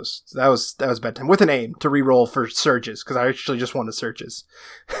all those. So that was bad time. With an aim to re-roll for surges, because I actually just wanted surges.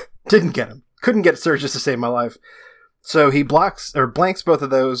 Didn't get him. Couldn't get surges to save my life. So he blanks both of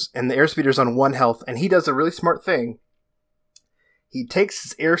those, and the airspeeder's on 1 health, and he does a really smart thing. He takes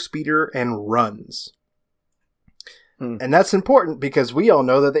his airspeeder and runs. And that's important because we all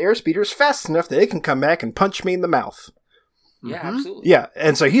know that the airspeeder is fast enough that it can come back and punch me in the mouth. Yeah, absolutely. Yeah,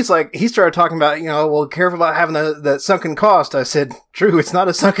 and so he started talking about, well, careful about having that sunken cost. I said, Drew, it's not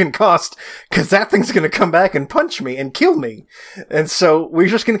a sunken cost, because that thing's going to come back and punch me and kill me. And so we're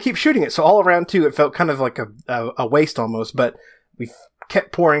just going to keep shooting it. So all around, too, it felt kind of like a waste almost, but we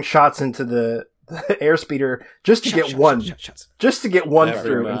kept pouring shots into the airspeeder just to get one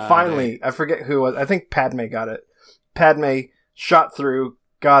through. And finally, I forget who was, I think Padme got it. Padme shot through,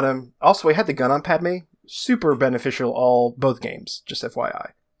 got him. Also, we had the gun on Padme. Super beneficial both games, just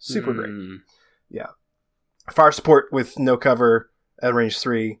FYI. Super great. Yeah. Fire support with no cover at range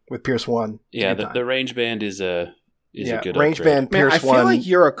 3 with Pierce 1. Yeah, the range band is a good range upgrade. band, Pierce 1. I feel like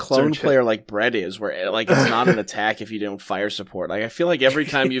you're a clone player like Brett is, where like it's not an attack if you don't fire support. Like I feel like every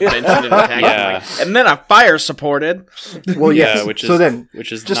time you've mentioned an attack, like, and then I fire supported. Well, yes. which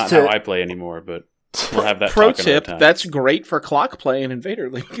is just not how I play anymore, but we'll have that Pro talk tip, another time. that's great for clock play in Invader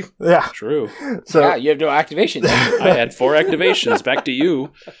League. Yeah. True. So Yeah, you have no activation. I had 4 activations. Back to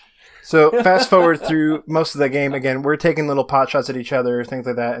you. So fast forward through most of the game. Again, we're taking little pot shots at each other, things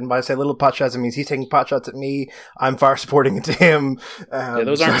like that. And by I say little pot shots, it means he's taking pot shots at me. I'm fire supporting into him.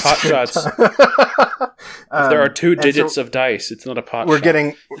 Those aren't pot shots. If there are 2 digits of dice, it's not a pot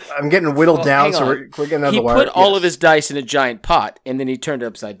shot. I'm getting whittled down, so we're getting out of He the wire. put all of his dice in a giant pot, and then he turned it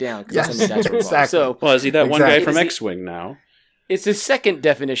upside down. Yes, That's how many dice were involved. exactly. So Well, is he that one guy Exactly. from X-Wing now? it's the second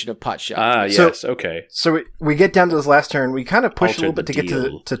definition of pot shot. Ah, yes, okay. So we get down to this last turn. We kind of push a little Altered bit the to get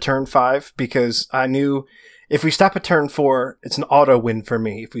deal. to turn 5 because I knew if we stop at turn 4, it's an auto win for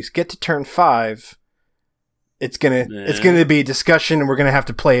me. If we get to turn 5, it's gonna be discussion and we're gonna have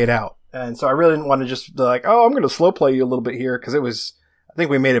to play it out. And so I really didn't want to just be like, oh, I'm gonna slow play you a little bit here because I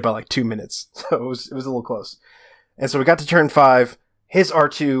think we made it by like 2 minutes, so it was a little close. And so we got to turn 5. His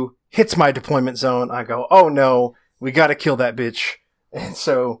R2 hits my deployment zone. I go, oh no, we got to kill that bitch. And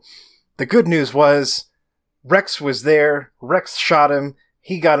so the good news was Rex was there. Rex shot him.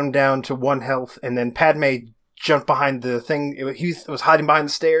 He got him down to 1 health. And then Padme jumped behind the thing. He was hiding behind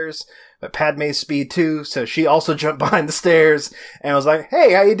the stairs. But Padme's speed too. So she also jumped behind the stairs and was like,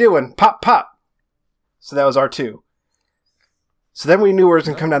 hey, how you doing? Pop, pop. So that was R2. So then we knew we were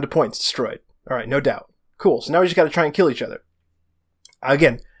going to come down to points destroyed. All right, no doubt. Cool. So now we just got to try and kill each other.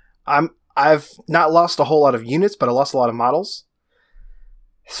 Again, I've not lost a whole lot of units, but I lost a lot of models.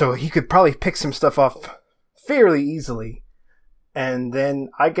 So he could probably pick some stuff off fairly easily. And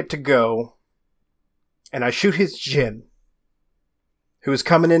then I get to go, and I shoot his Jin, who was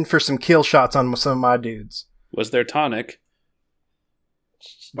coming in for some kill shots on some of my dudes. Was there tonic?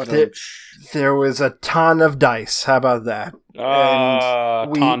 There was a ton of dice. How about that?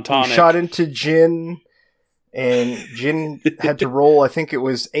 And we shot into Jin, and Jin had to roll, I think it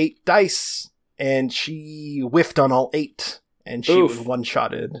was 8 dice, and she whiffed on all 8, and she was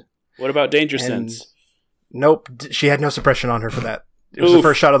one-shotted. What about Danger Sense? Nope, she had no suppression on her for that. It was the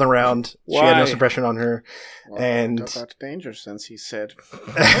first shot of the round. Why? She had no suppression on her. Well, and about danger sense, he said.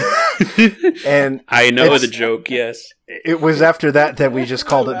 and I know the joke, yes. it was after that we just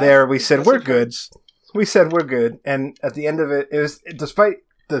called it there. We said, we're good. And at the end of it, it was, despite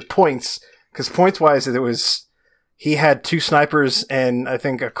the points, because points-wise, he had 2 snipers and I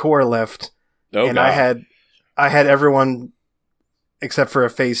think a core left. Oh, and God. I had everyone except for a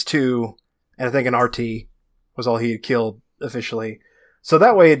phase 2, and I think an RT was all he had killed officially. So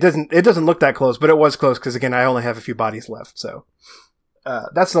that way it doesn't look that close, but it was close because again I only have a few bodies left. So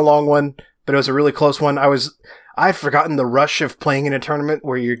that's the long one, but it was a really close one. I've forgotten the rush of playing in a tournament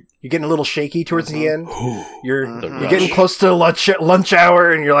where you're getting a little shaky towards the end. You're getting close to lunch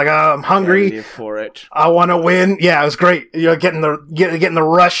hour, and you're like, oh, I'm hungry Ready for it. I want to win. Yeah, it was great. You're getting the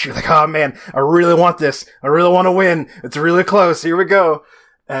rush. You're like, oh man, I really want this. I really want to win. It's really close. Here we go.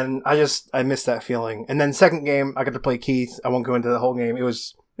 And I missed that feeling. And then second game, I got to play Keith. I won't go into the whole game. It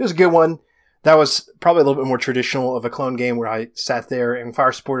was a good one. that was probably a little bit more traditional of a clone game where I sat there and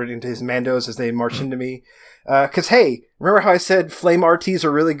fire supported into his Mandos as they marched into me. Because, hey, remember how I said flame RTs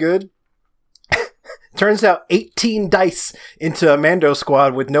are really good? Turns out 18 dice into a Mando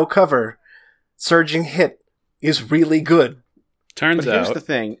squad with no cover, surging hit, is really good. Turns But here's out the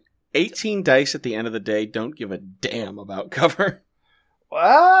thing. 18 dice at the end of the day don't give a damn about cover.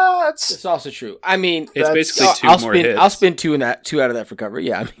 It's also true. I mean, it's that's- basically 2 more hits. I'll spend two out of that for cover.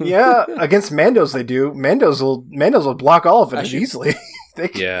 Yeah, I mean, Yeah, against Mandos they do. Mandos will block all of it easily. They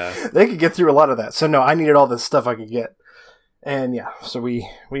could get through a lot of that. So no, I needed all the stuff I could get. And yeah, so we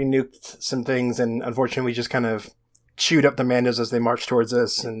nuked some things, and unfortunately we just kind of chewed up the Mandos as they marched towards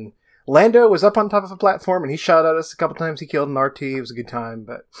us. And Lando was up on top of a platform, and he shot at us a couple times. He killed an RT. It was a good time,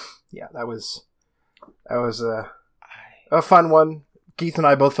 but yeah, that was a fun one. Keith and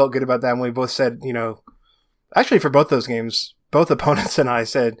I both felt good about that, and we both said, actually for both those games, both opponents and I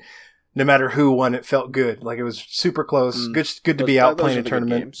said, no matter who won, it felt good. Like, it was super close. Good to be out playing a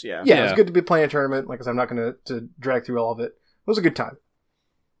tournament. Games, yeah. Yeah, it was good to be playing a tournament. Like I said, I'm not going to drag through all of it. It was a good time.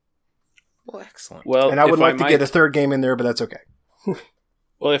 well, excellent. Well, And I would if like to might- get a third game in there, but that's okay.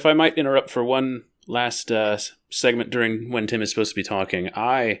 Well, if I might interrupt for one last segment during when Tim is supposed to be talking,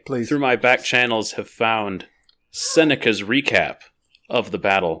 Please. through my back channels, have found Seneca's recap of the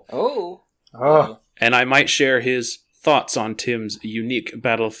battle, Oh. and I might share his thoughts on Tim's unique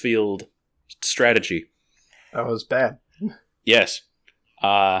battlefield strategy. That was bad. Yes.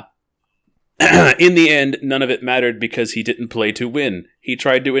 In the end, none of it mattered because he didn't play to win. He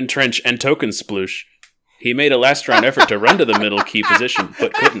tried to entrench and token sploosh. He made a last-round effort to run to the middle key position,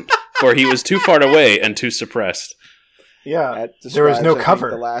 but couldn't, for he was too far away and too suppressed. Yeah, That there was describes, no I think,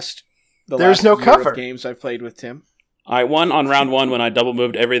 cover. There's no cover. Of games I've played with Tim. I won on round 1 when I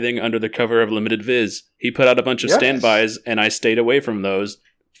double-moved everything under the cover of Limited Viz. He put out a bunch of Yes. standbys, and I stayed away from those.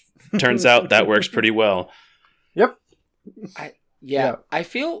 Turns out that works pretty well. Yep. Yeah, I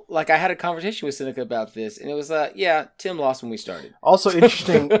feel like I had a conversation with Seneca about this, and it was Tim lost when we started. Also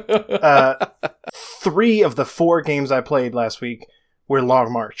interesting, 3 of the 4 games I played last week were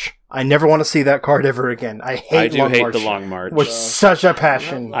Long March. I never want to see that card ever again. I hate I do hate March the Long March. with such a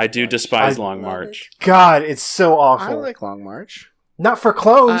passion. I do despise I Long March. God, it's so awful. I like Long March. Not for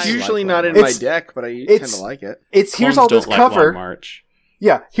clones. I Usually like not Long in my It's- deck, but I tend it's- to like it. It's here's Clones all this don't like cover. Long March.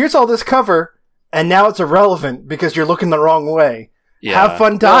 Yeah, here's all this cover, and now it's irrelevant because you're looking the wrong way. Yeah. Have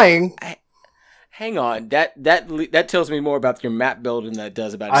fun dying. Hang on, that tells me more about your map build than that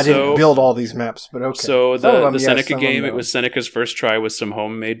does about. I So- didn't build all these maps, but okay. So Some of them, the yes, Seneca some of them game, it no. was Seneca's first try with some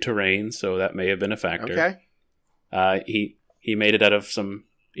homemade terrain, so that may have been a factor. Okay. He made it out of some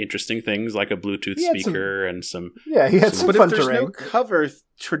interesting things like a Bluetooth He had some- speaker and some. Yeah, he had some But fun if there's terrain. no cover,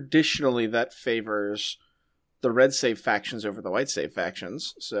 traditionally that favors the red save factions over the white save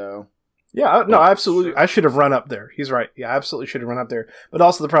factions. So Yeah, no, absolutely. I should have run up there. He's right. Yeah, I absolutely should have run up there. But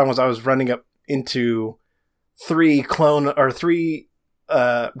also the problem was I was running up into 3 rotary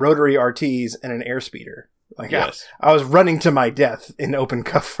RTs and an airspeeder. Like, Yes. I was running to my death in open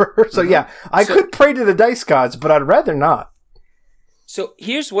cover. So yeah, I could pray to the dice gods, but I'd rather not. So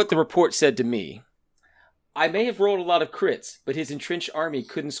here's what the report said to me. I may have rolled a lot of crits, but his entrenched army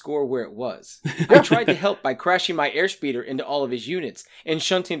couldn't score where it was. I tried to help by crashing my airspeeder into all of his units and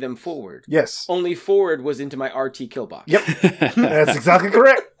shunting them forward. Yes. Only forward was into my RT kill box. Yep. That's exactly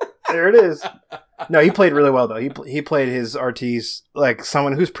correct. There it is. No, he played really well, though. He played his RTs like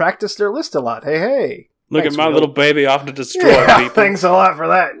someone who's practiced their list a lot. Hey. Look Thanks, at my Will. little baby off to destroy Yeah, people. thanks a lot for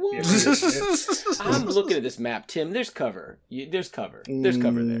that. I'm looking at this map, Tim. There's cover. There's cover. There's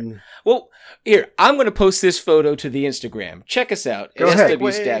cover there. Mm, Well, here, I'm going to post this photo to the Instagram. Check us out. Go ahead. SW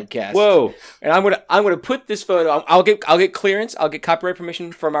Stabcast. Whoa! And I'm gonna put this photo. I'll get clearance. I'll get copyright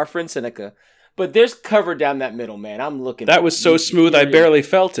permission from our friend Seneca. But there's cover down that middle, man. I'm looking. That was so smooth, I barely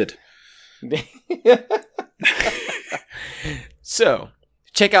felt it. So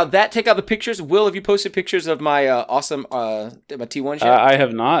check out that. Take out the pictures. Will, have you posted pictures of my awesome my T1 shot? I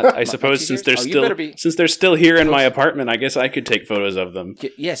have not. I suppose since they're Oh, you still better be- here in my apartment, I guess I could take photos of them.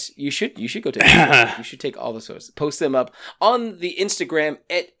 Yes, you should. You should go take. Pictures. You should take all the photos. Post them up on the Instagram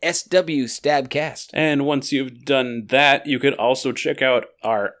at SW Stabcast. And once you've done that, you could also check out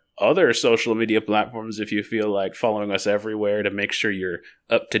our other social media platforms if you feel like following us everywhere to make sure you're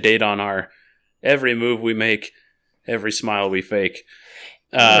up to date on our every move we make, every smile we fake.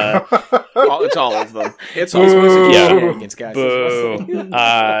 it's all of them. It's all Boo. Yeah. Shenanigans, guys. Boo.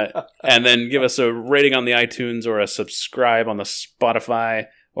 And then give us a rating on the iTunes or a subscribe on the Spotify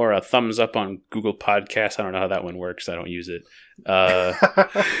or a thumbs up on Google Podcasts. I don't know how that one works. I don't use it. I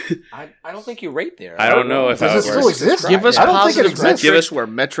don't think you rate there. I don't know if Does how it it still works. exist? Give us I don't think it positive exists. metrics where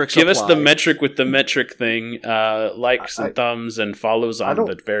metrics Give us the apply. metric with the metric thing, likes and thumbs and follows I on don't-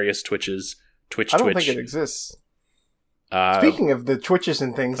 the various Twitches. Twitch. I don't think it exists. Uh, Speaking of the Twitches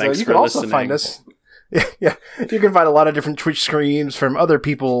and things, thanks you for can also listening. find us. Yeah, you can find a lot of different Twitch streams from other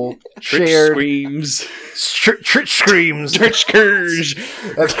people Twitch shared. screams. Twitch screams. Twitch scourge.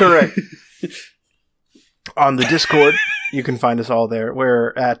 That's correct. On the Discord, you can find us all there.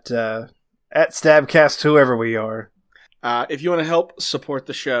 We're at Stabcast, whoever we are. If you want to help support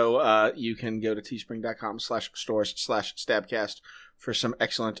the show, you can go to teespring.com/stores/stabcast for some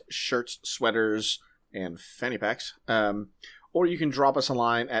excellent shirts, sweaters, and fanny packs. Or you can drop us a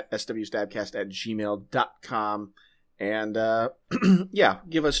line at swstabcast@gmail.com. And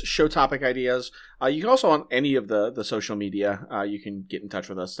give us show topic ideas. You can also on any of the social media, you can get in touch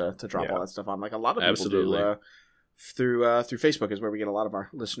with us to drop all that stuff on. Like a lot of people Absolutely. do. Through Facebook is where we get a lot of our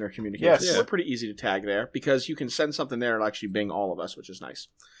listener communications. Yes. We're pretty easy to tag there because you can send something there and actually bing all of us, which is nice.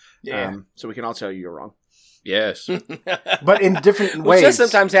 So we can all tell you you're wrong. Yes. But in different Which ways. does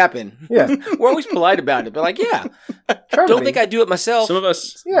sometimes happen. Yeah. We're always polite about it, but like, yeah, Try to don't be. think I do it myself. Some of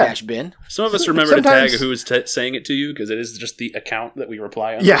us Yeah. Dash Ben. remember to tag Sometimes- who is saying it to you because it is just the account that we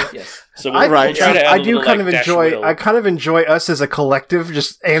reply on. Yeah. Yes. So I, we'll try to add I a do little, kind like, of dash enjoy. will. I kind of enjoy us as a collective,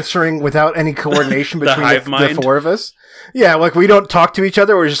 just answering without any coordination The between hive the mind. four of us. Yeah, like we don't talk to each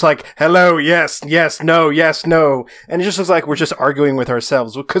other. We're just like, hello, yes, no, and it just looks like we're just arguing with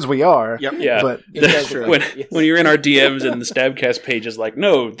ourselves because we are. Yep. Yeah. But That's true. when you're in our DMs and the Stabcast page is like,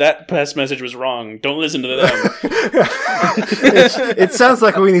 no, that past message was wrong. Don't listen to them. it sounds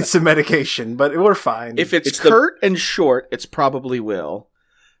like we need some medication, but we're fine. If it's, It's the- curt and short, it's probably Will.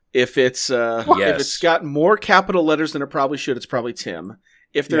 If it's if it's got more capital letters than it probably should, it's probably Tim.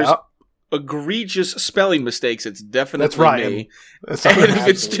 If there's Yeah. egregious spelling mistakes, it's definitely That's Ryan. me. That's And not if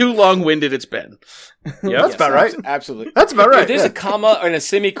it's too long-winded, it's Ben. That's about right. Absolutely. That's about right. If there's yeah. a comma and a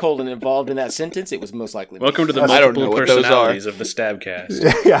semicolon involved in that sentence, it was most likely me. Welcome to the I don't know multiple what those are. personalities of the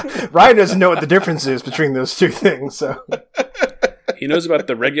Stabcast. Yeah, Ryan doesn't know what the difference is between those two things. So He knows about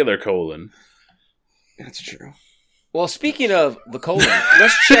the regular colon. That's true. Well, speaking of the colon,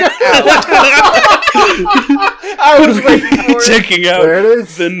 let's check out. I was waiting for it. Checking out there it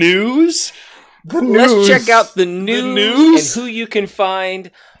is. the news. The news. Let's check out the news, news? and who you can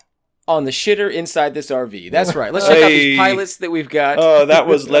find on the shitter inside this RV. That's right. Let's check out these Hey. pilots that we've got. Oh, that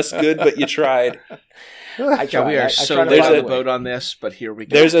was less good, but you tried. I tried. We are I so tried to late find on a the way. boat on this, but here we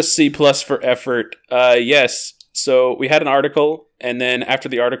go. There's a C plus for effort. Yes. So we had an article, and then after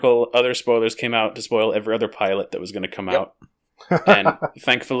the article, other spoilers came out to spoil every other pilot that was going to come out. And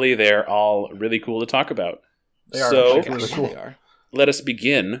thankfully, they're all really cool to talk about. They are So actually really cool. They are. let us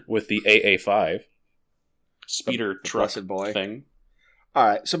begin with the AA5 speeder The truck blessed boy. thing. All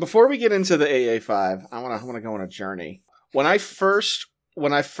right. So before we get into the AA5, I want to go on a journey. When I first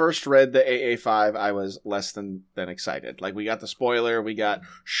read the AA5, I was less than excited. Like we got the spoiler, we got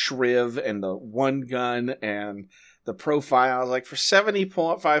Shriv and the one gun and the profile. I was like, for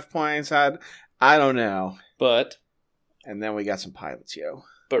 70.5 points, I don't know. But And then we got some pilots, yo.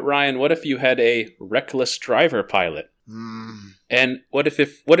 Ryan, what if you had a reckless driver pilot? Mm. And what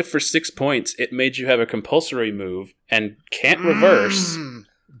if for 6 points it made you have a compulsory move and can't reverse? Mm.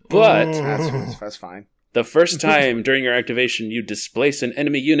 But That's fine. the first time during your activation you displace an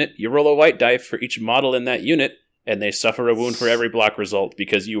enemy unit, you roll a white die for each model in that unit, and they suffer a wound for every block result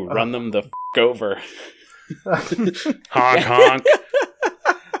because you run them the f*** over. Honk honk.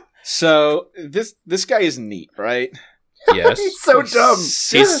 So this guy is neat, right? Yes. He's so dumb.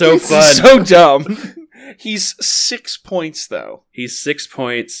 He's so fun. So dumb. He's 6 points though. He's 6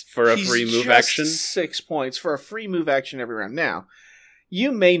 points for a He's free move just action. 6 points for a free move action every round. Now,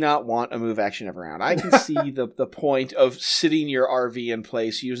 you may not want a move action every round. I can see the point of sitting your RV in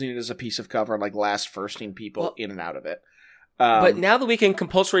place, using it as a piece of cover, and like last firsting people in and out of it. But now that we can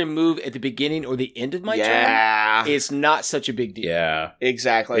compulsory move at the beginning or the end of my turn, it's not such a big deal. Yeah.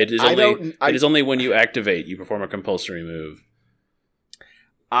 exactly. It is only when you activate you perform a compulsory move.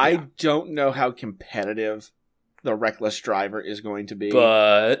 I don't know how competitive the Reckless Driver is going to be,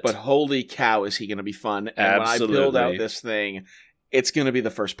 But holy cow, is he going to be fun! And when I build out Absolutely. this thing, it's going to be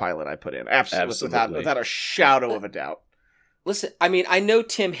the first pilot I put in, absolutely. Absolutely. Without a shadow of a doubt. Listen, I mean, I know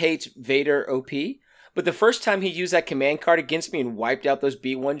Tim hates Vader OP, but the first time he used that command card against me and wiped out those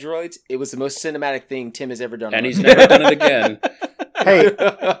B1 droids, it was the most cinematic thing Tim has ever done. and he's never done it again.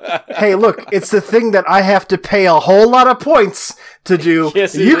 Hey, look, it's the thing that I have to pay a whole lot of points to do.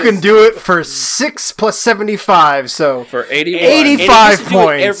 Yes, it you is. can do it for 6 plus 75, so For 81. 85 And he gets to do it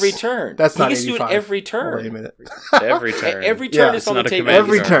points. every turn. That's not he gets to do 85. it every turn. Wait a minute. Every turn. Every turn Yeah, is it's on the not a table. command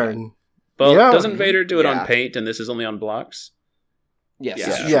Every turn. turn. Well, Yeah. doesn't Vader do it Yeah. on paint, and this is only on blocks? Yes. Yeah.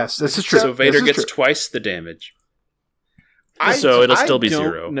 this is true. Yes, this is true. So Vader This is gets true. twice the damage. I So it'll still be don't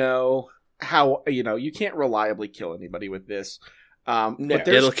 0. know how, you can't reliably kill anybody with this. No. But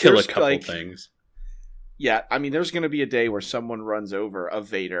It'll kill a there's, couple like, things. Yeah, I mean, there's going to be a day where someone runs over a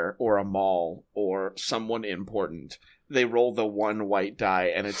Vader or a Maul or someone important. They roll the one white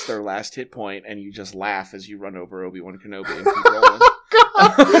die, and it's their last hit point, and you just laugh as you run over Obi-Wan Kenobi and keep rolling.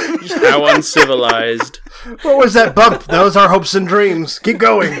 How uncivilized. What was that bump? Those are hopes and dreams. Keep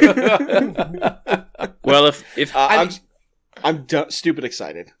going. Well, if I'm stupid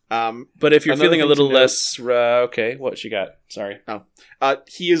excited. but if you're another feeling a thing little to note- less, okay, what you got? Sorry.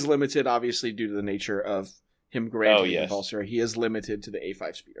 He is limited, obviously, due to the nature of him granting Oh, yes. Impulsor. He is limited to the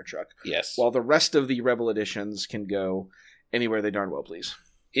A5 speeder truck, Yes. while the rest of the Rebel editions can go anywhere they darn well please.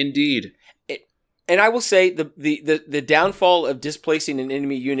 Indeed. And I will say the downfall of displacing an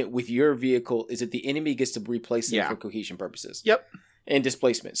enemy unit with your vehicle is that the enemy gets to replace them Yeah. for cohesion purposes. Yep. And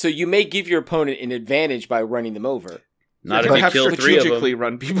displacement. So you may give your opponent an advantage by running them over. Not You if you have kill to 3 of strategically them.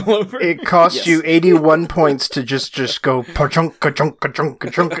 run people over. It costs Yes. you 81 points to just go ka-chunk, ka-chunk, ka-chunk,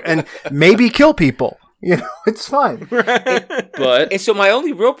 ka-chunk, and maybe kill people. It's fine. But And so my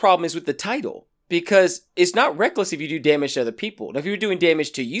only real problem is with the title. Because it's not reckless if you do damage to other people. Now, if you're doing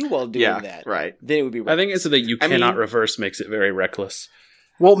damage to you while doing Yeah, that, right. then it would be I reckless. think it's that you I cannot mean- reverse makes it very reckless.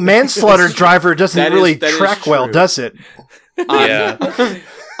 Well, manslaughter driver doesn't That is- really that is track well, true. does it? Yeah.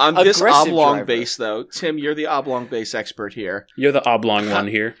 On this Aggressive oblong driver. base, though, Tim, you're the oblong base expert here. You're the oblong one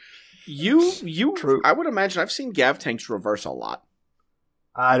here. You, True. I would imagine I've seen Gav tanks reverse a lot.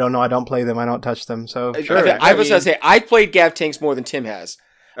 I don't know. I don't play them. I don't touch them. So I- sure. I was going to say, I've played Gav tanks more than Tim has.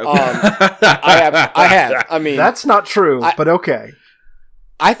 Okay. I have. I mean, That's not true, I- but okay.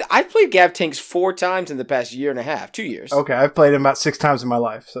 I've played Gav tanks 4 times in the past year and a half, 2 years. Okay, I've played them about 6 times in my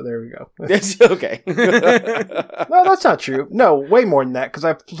life, so there we go. That's okay. No, that's not true. No, way more than that, because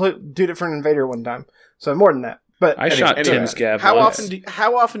I did it for an invader one time. So more than that. But I shot anyway, Tim's Gav how once.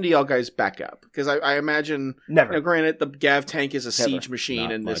 often do y'all guys back up? Because I imagine, never. granted, the Gav tank is a Never. siege machine,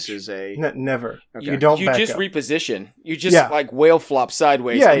 Not and this much. is a Never. Okay. You don't you back just up. reposition. You just Yeah. like whale flop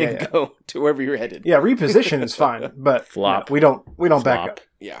sideways Yeah, and yeah, then yeah. go to wherever you're headed. Yeah, reposition is fine, but Flop. we don't back Flop. up.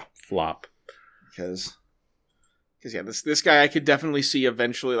 Yeah. Flop. because yeah, this guy I could definitely see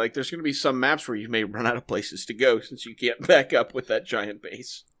eventually. Like, there's going to be some maps where you may run out of places to go since you can't back up with that giant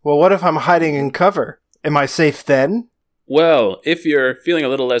base. Well, what if I'm hiding in cover? Am I safe then? Well, if you're feeling a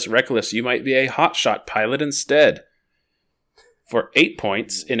little less reckless, you might be a hotshot pilot instead. For 8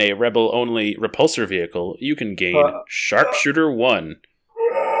 points in a rebel-only repulsor vehicle, you can gain Sharpshooter 1.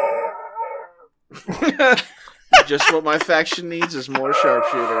 Just what my faction needs is more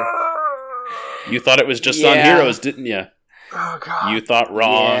sharpshooter. You thought it was just on Yeah. heroes, didn't you? Oh god. You thought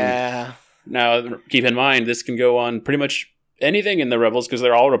wrong. Yeah. Now, keep in mind, this can go on pretty much anything in the Rebels because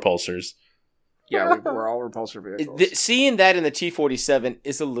they're all repulsors. Yeah, we're all repulsor vehicles. Seeing that in the T-47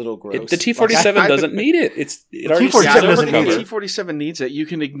 is a little gross. The T-47 Like, I- doesn't need it. It already T-47 sits over doesn't the need cover it. T-47 needs it. You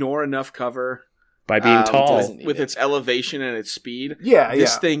can ignore enough cover by being tall. doesn't need with it. its elevation and its speed. Yeah,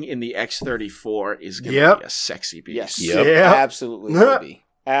 This yeah. thing in the X-34 is going to Yep. be a sexy beast. Yes. Yep. Yeah. Absolutely will be.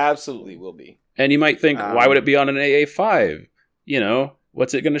 Absolutely will be. And you might think, why Um, would it be on an AA-5? You know,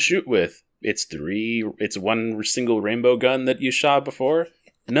 what's it going to shoot with? It's one single rainbow gun that you shot before?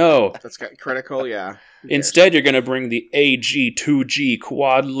 No. That's got critical, yeah. Who cares? Instead, you're going to bring the AG-2G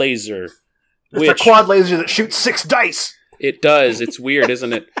quad laser. It's a quad laser that shoots 6 dice. It does. It's weird,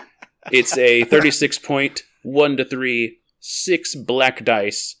 isn't it? It's a 36-point, 1-3, 6 black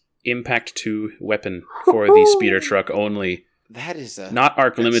dice, impact 2 weapon for the speeder truck only. That is a... Not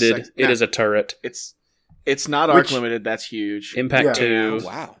arc limited. sex- It no. is a turret. It's not arc Which- limited. That's huge. Impact Yeah. 2. Oh,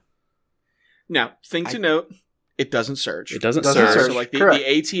 wow. Now, thing to note, it doesn't surge. It doesn't Doesn't surge. surge. So like the Correct.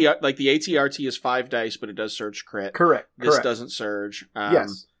 ATRT is 5 dice, but it does surge crit. Correct. This Correct. doesn't surge.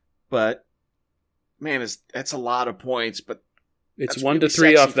 Yes. But man, that's a lot of points. But It's That's 1 really to 3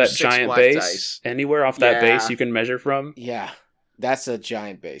 sexy off for that 6 giant black base. dice. Anywhere off that Yeah. base you can measure from. Yeah. That's a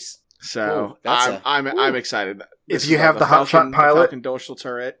giant base. so Ooh, that's I'm excited. If you have the hotshot pilot, the Falcon dorsal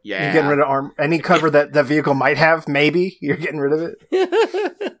turret, yeah, You're getting rid of any cover that the vehicle might have, maybe. You're getting rid of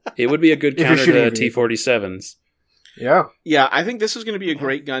it. It would be a good If you're counter shooting to a vehicle. T-47s. Yeah, I think this is going to be a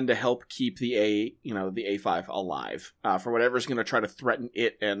great gun to help keep the A5 alive for whatever's going to try to threaten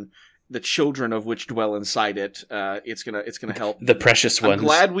it and the children of which dwell inside it. It's gonna help The precious ones.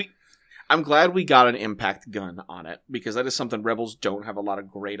 I'm glad we got an impact gun on it because that is something Rebels don't have a lot of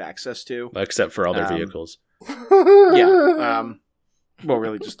great access to. Except for all their vehicles. Yeah. Well,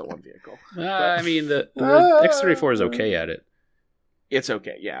 really, just the one vehicle. I mean, the X-34 is okay at it. It's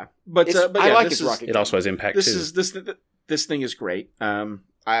okay, yeah. But I yeah, like this its is, rocket It also has impact too. this thing is great. I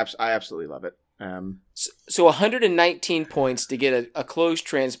absolutely love it. So 119 points to get a closed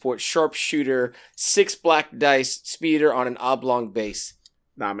transport sharpshooter 6 black dice speeder on an oblong base.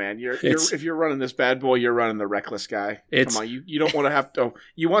 Nah, man, if you're running this bad boy, you're running the reckless guy. Come on, you don't want to have to.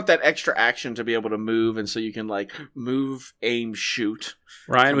 You want that extra action to be able to move, and so you can like move, aim, shoot.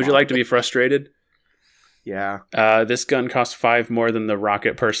 Ryan, would you like to be frustrated? Yeah. This gun costs 5 more than the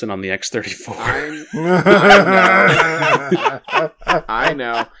rocket person on the X-34. I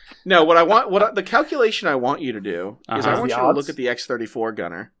know. No, the calculation I want you to do is I want you to look at the X-34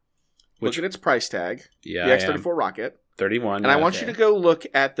 gunner. Look at its price tag. Yeah, the X-34 rocket. 31. And I want you to go look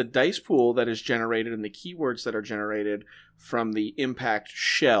at the dice pool that is generated and the keywords that are generated from the impact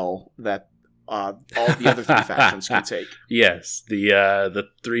shell that all the other 3 factions can take. Yes, the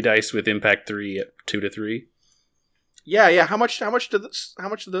 3 dice with impact 3 at 2 to 3. Yeah. How much do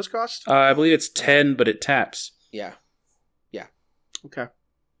those cost? I believe it's 10, but it taps. Yeah. Okay.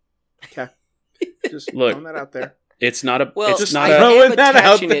 Just Look, throwing that out there. It's not a. Well, it's not I a. am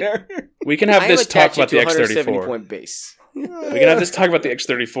attaching it. We can have this talk about the X-34. Point base. We can have this talk about the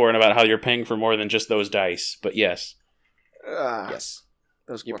X-34 and about how you're paying for more than just those dice. But yes, yes,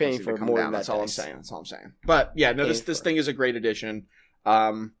 those you're paying for more than that. That's all I'm saying. But yeah, no, this thing is a great addition.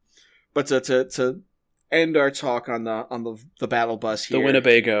 But to end our talk on the battle bus here, the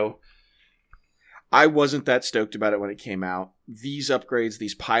Winnebago. I wasn't that stoked about it when it came out. These upgrades,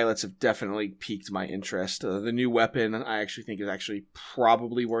 these pilots have definitely piqued my interest. The new weapon, I actually think is actually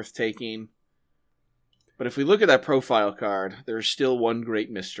probably worth taking. But if we look at that profile card, there's still one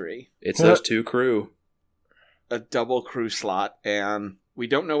great mystery. It's those 2 crew. A double crew slot, and we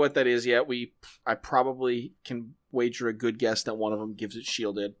don't know what that is yet. I probably can wager a good guess that one of them gives it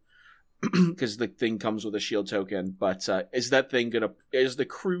shielded. Because the thing comes with a shield token, but is the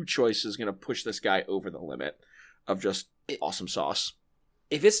crew choices gonna push this guy over the limit of just awesome sauce?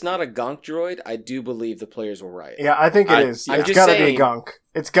 If it's not a gonk droid, I do believe the players will riot. Yeah, I think it is. I'm It's just got to be saying- a gunk.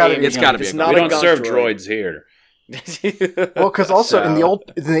 It's got to be. It's gotta be. It's a not We a don't gonk serve droid. droids here. Well, because also in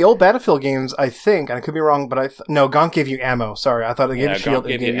the old Battlefield games, I think, and I could be wrong, but no, gonk gave you ammo. Sorry, I thought it gave you shield. Gonk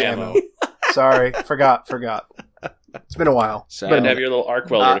It gave gave you you ammo. Sorry, forgot. It's been a while. So, You had to have your little arc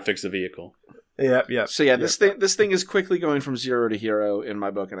welder to fix the vehicle. Yeah. So yeah, this thing is quickly going from 0 to hero in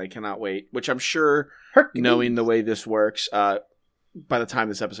my book, and I cannot wait. Which I'm sure, knowing the way this works, by the time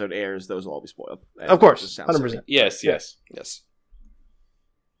this episode airs, those will all be spoiled. Of course, It sounds 100%. silly. Yes.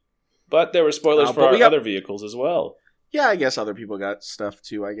 But There were spoilers but for our we got- other vehicles as well. Yeah, I guess other people got stuff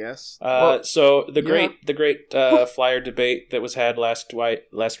too. I guess. So the great flyer debate that was had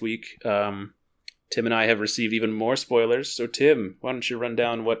last week. Tim and I have received even more spoilers. So Tim, why don't you run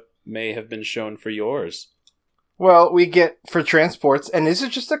down what may have been shown for yours? Well, we get for transports, and this is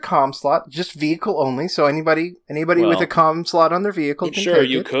just a comm slot, just vehicle only. So anybody with a comm slot on their vehicle can Sure, take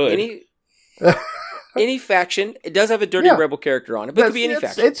you it. could. Any faction. It does have a dirty rebel character on it, but it could be any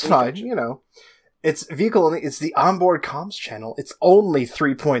faction. It's fine, you know. It's vehicle only. It's the onboard comms channel. It's only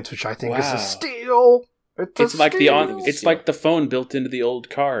 3 points, which I think is a steal. It's like the phone built into the old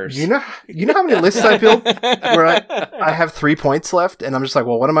cars. You know how many lists I built where I have 3 points left, and I'm just like,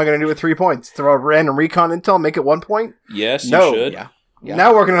 well, what am I going to do with 3 points? Throw a random recon intel, make it 1 point? Yes, No. you should. Yeah.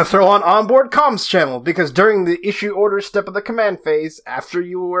 Now we're going to throw on onboard comms channel, because during the issue order step of the command phase, after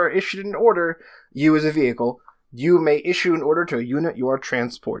you were issued an order, you as a vehicle, you may issue an order to a unit you are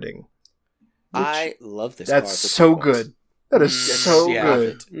transporting. I love this. That's card for so points. good. That is so yeah.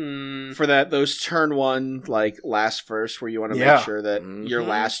 good. For those turn one, like last first, where you want to make sure that your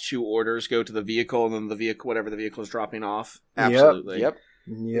last 2 orders go to the vehicle, and then the vehicle, whatever the vehicle is dropping off. Absolutely. Yep.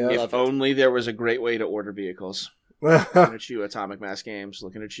 If only there was a great way to order vehicles. Looking at you, Atomic Mass Games.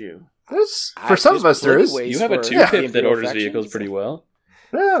 Looking at you. For some of us, there is. You have a 2-pip that orders vehicles pretty well.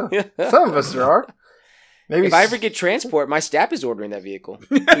 Yeah, some of us there are. Maybe if I ever get transport, my staff is ordering that vehicle.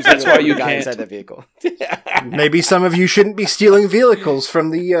 That's why you guy can't. inside that vehicle. maybe some of you shouldn't be stealing vehicles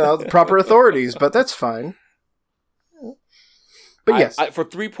from the proper authorities, but that's fine. But yes. For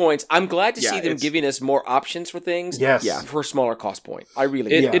 3 points, I'm glad to Yeah, see them it's- giving us more options for things. Yes. Yeah. For a smaller cost point. I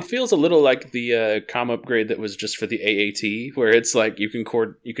really Yeah. It feels a little like the comm upgrade that was just for the AAT, where it's like you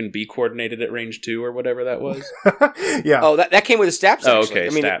can be coordinated at range 2 or whatever that was. Yeah. Oh, that came with the STAPs. Oh, Actually. okay, I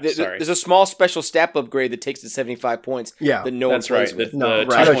mean, STAPs, sorry. there's a small special STAP upgrade that takes to 75 points. Yeah. That no one That's plays right. with. The No, right.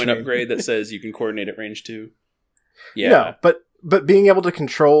 2 I know what point you mean. upgrade that says you can coordinate at range 2. Yeah. No, but being able to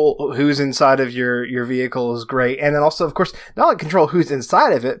control who's inside of your vehicle is great, and then also, of course, not only control who's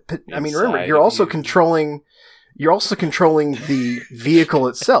inside of it, but I mean, remember, Inside you're of also you. controlling the vehicle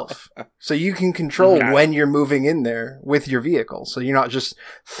itself, so you can control Okay. when you're moving in there with your vehicle. So you're not just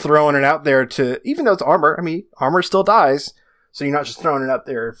throwing it out there to, even though it's armor. I mean, armor still dies, so you're not just throwing it out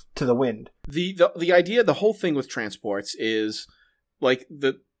there to the wind. The idea, the whole thing with transports is like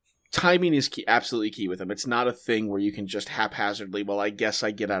the timing is key, absolutely key with them. It's not a thing where you can just haphazardly, well, I guess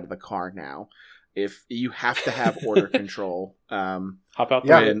I get out of the car now. If you have to have order control, Hop out the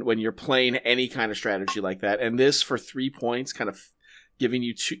Yeah. way. when you're playing any kind of strategy like that, and this for 3 points, kind of giving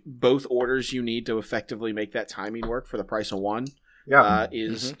you both orders you need to effectively make that timing work for the price of one, Yeah,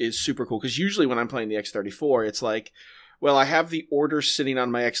 is super cool. Because usually when I'm playing the X34, it's like, well, I have the order sitting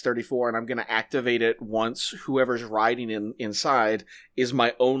on my X34, and I'm going to activate it once whoever's riding inside is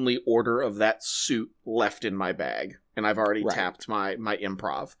my only order of that suit left in my bag, and I've already Right. tapped my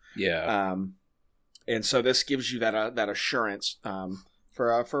improv. Yeah. And so this gives you that assurance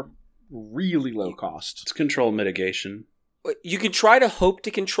for really low cost. It's control mitigation. You could try to hope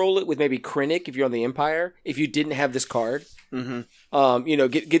to control it with maybe Krennic if you're on the Empire. If you didn't have this card, Mm-hmm.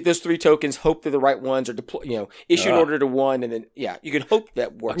 get those 3 tokens, hope they're the right ones, or deploy, issue an order to 1, and then you could hope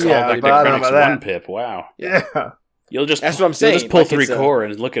that works. Yeah, Like but I don't know Krennic's about that. 1 pip. Wow. yeah. You'll just That's what I'm You'll saying, just pull like, 3 it's a- core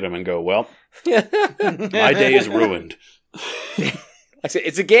and look at them and go, well, my day is ruined. I say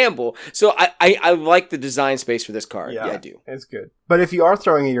it's a gamble. So I like the design space for this card. Yeah, I do. It's good. But if you are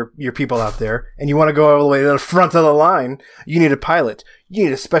throwing your people out there and you want to go all the way to the front of the line, you need a pilot. You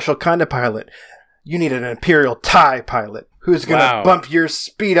need a special kind of pilot. You need an Imperial TIE pilot who's going to Wow. bump your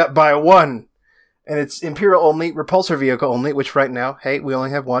speed up by 1. And it's Imperial only, repulsor vehicle only, which right now, hey, we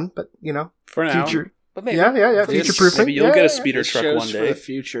only have 1, but, For now. future. But maybe. Yeah. Future proofing. Maybe you'll yeah, get a yeah, speeder It truck shows one for day. the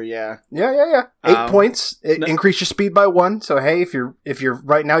future, yeah. Yeah. 8 points. no- Increase your speed by 1. So hey, if you're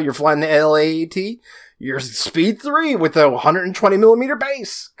right now you're flying the LAAT, you're speed 3 with a 120 millimeter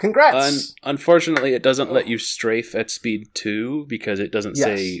base. Congrats. Unfortunately, it doesn't let you strafe at speed 2 because it doesn't Yes.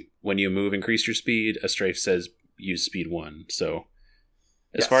 say when you move, increase your speed. A strafe says use speed 1. So,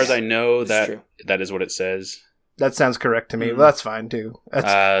 as Yes. far as I know, That's true. that is what it says. That sounds correct to me. Mhm. Well, that's fine too. That's,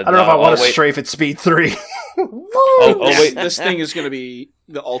 I I don't know if I want to strafe at speed 3. Oh, wait. This thing is going to be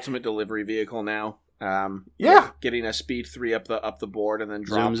the ultimate delivery vehicle now. Yeah. Getting a speed 3 up the board and then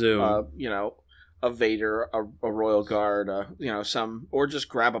drop, Zoom. a Vader, a Royal Guard, or just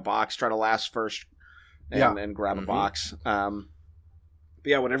grab a box, try to last first, and grab a Mhm. box. But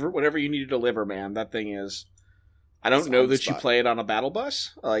yeah, whatever you need to deliver, man, that thing is. I don't It's know on the that you spot. play it on a battle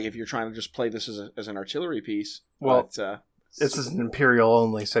bus, like if you're trying to just play this as an artillery piece. Well, but, This is an Imperial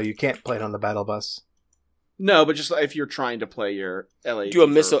only, so you can't play it on the battle bus. no, but just if you're trying to play your LA, Do a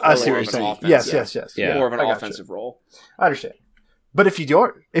missile- I Oh, see more what of you're an saying. offense, Yes. Yeah. more of an I gotcha. offensive role. I understand. But if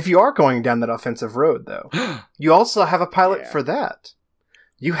you are going down that offensive road, though, you also have a pilot Yeah. for that.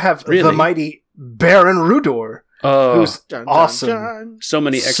 You have the Really? mighty Baron Rudor, Oh, who's Dun, dun, awesome. dun. so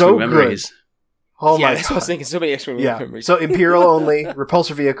many extra so memories. Oh yeah, my that's what I was god! thinking. So many extra Yeah. memories. So Imperial only,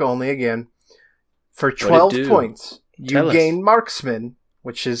 repulsor vehicle only again. For 12 do? points, you Tell us. gain Marksman,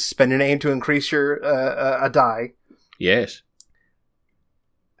 which is spend an aim to increase your a die. Yes.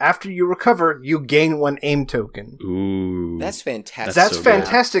 After you recover, you gain 1 aim token. Ooh. That's fantastic. That's so good.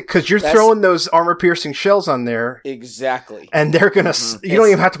 fantastic because you're That's- throwing those armor-piercing shells on there, Exactly. and they're gonna. Mhm. You don't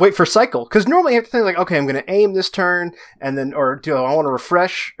even have to wait for cycle because normally you have to think like, okay, I'm gonna aim this turn, and then, or do I want to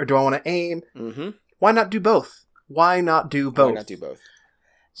refresh, or do I want to aim? Mm-hmm. Why not do both? Why not do both? Why not do both?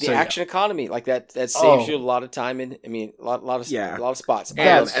 The So, yeah. action economy, like that saves Oh. you a lot of time and a lot of Yeah. a lot of spots. And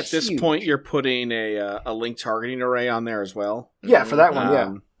That's at this huge. point, you're putting a link targeting array on there as well. Yeah, for that one, yeah,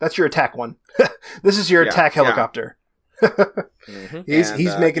 Um, that's your attack one. This is your Yeah, attack yeah. helicopter. Mhm. He's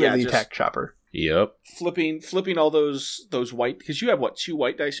And, making yeah, it the just- attack chopper. Yep. Flipping all those white, because you have 2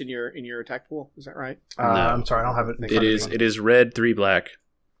 white dice in your attack pool. Is that right? No. I'm sorry, I don't have it. in front of me. It is red, 3 black.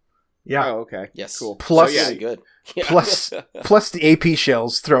 Yeah, Oh, okay. Yes. Cool. Plus- So, yeah, Really good. Yeah. plus the AP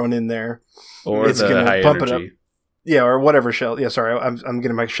shells thrown in there. Or It's the gonna high bump it energy. Yeah, or whatever shell. Yeah, sorry, I'm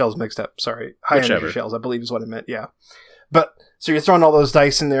getting my shells mixed up. Sorry, high Whichever. energy shells, I believe is what I meant. Yeah, but so you're throwing all those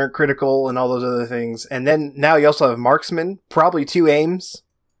dice in there, critical, and all those other things, and then now you also have marksman, probably 2 aims.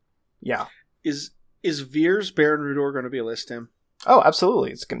 Yeah, Is Veer's Baron Rudor going to be a list, Tim? Oh,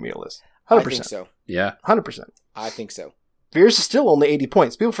 absolutely. It's going to be a list. I 100%. think so. Yeah. 100%. I think so. Veers is still only 80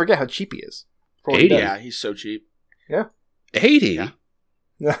 points. People forget how cheap he is. For what he 80? does. Yeah, he's so cheap. 80?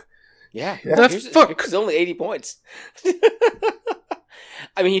 Yeah. Yeah. Yeah. The fuck? It's only 80 points.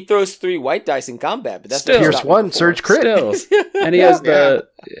 I mean, he throws 3 white dice in combat, but that's Still. Pierce 1, Surge crit. Still. And he has the...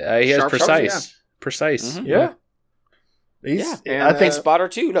 he has Sharp, precise. Precise. Mhm. Yeah. Yeah. And, I think And Spotter,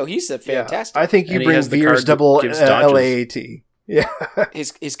 too. No, he's a yeah, fantastic. I think you And he bring has the Veers card that double gives dodges. LAAT. Yeah.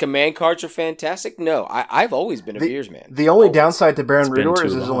 His command cards are fantastic. No, I've always been a Veers man. The only Always. downside to Baron It's been Rudor too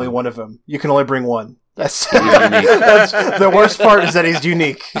is there's long. only one of them. You can only bring one. That's, unique. that's the worst part is that he's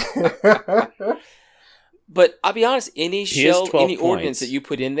unique. But I'll be honest, any He has shell, 12 any ordinance points. that you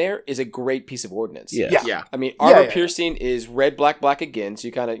put in there is a great piece of ordinance. Yeah. Yeah. Yeah. I mean, armor yeah. piercing is red, black, black again, so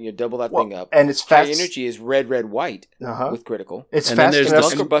you kind of double that Well, thing up. and it's High fast. energy is red, red, white Uh-huh. with critical. It's And then fast there's enough.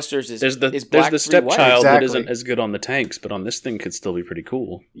 the- Bunker Busters is There's the black, 3 white. stepchild that Exactly. isn't as good on the tanks, but on this thing could still be pretty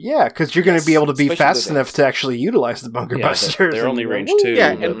cool. Yeah, because you're going to be able to be Especially fast those enough eggs. to actually utilize the bunker Yeah, busters. they're only and- range Woo! 2.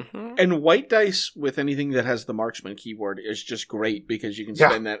 Yeah, but- Mhm. And white dice with anything that has the marksman keyword is just great because you can Yeah.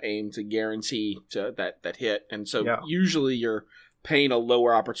 spend that aim to guarantee to that hit. And so Yeah. usually you're paying a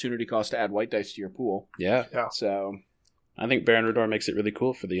lower opportunity cost to add white dice to your pool. yeah. So I think Baron Rudor makes it really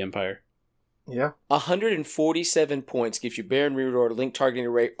cool for the Empire. Yeah. 147 points gives you Baron Reroar, link targeting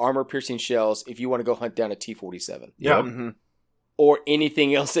array, armor piercing shells if you want to go hunt down a T-47. Yeah. mhm. Or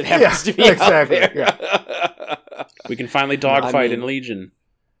anything else that happens Yeah, to be exactly, out there. We can finally dogfight I mean- in Legion.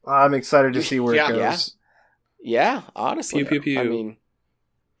 I'm excited to see where Yeah. it goes. Yeah, honestly. Pew, pew, pew. I mean,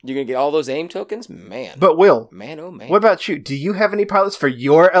 you're going to get all those aim tokens? Man. But Will, Man, oh man. what about you? Do you have any pilots for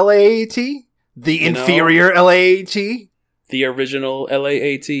your LAAT? The You know- inferior LAAT? The original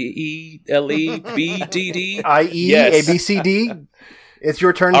LAATELEBDD I.e. Yes. ABCD? It's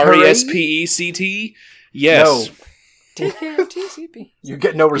your turn, hurry. RESPECT. Yes. No. TCP. You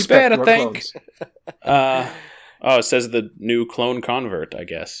get no respect. better You are think. clones. It says the new clone convert, I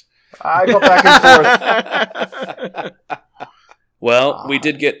guess. I go back and forth. Well, we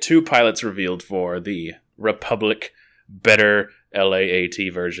did get 2 pilots revealed for the Republic Better LAAT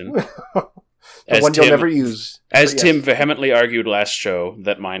version. The one you'll never use. As But yes. Tim vehemently argued last show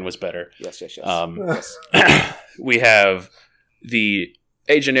that mine was better. Yes. We have the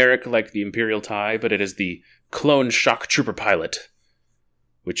a generic like the Imperial TIE, but it is the Clone Shock Trooper pilot,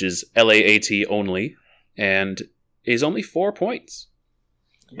 which is LAAT only, and is only 4 points.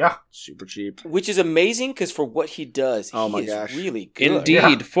 Yeah. Super cheap. Which is amazing because for what he does, Oh he my is gosh. really good. Indeed,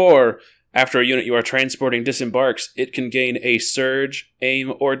 Yeah. for after a unit you are transporting disembarks, it can gain a surge,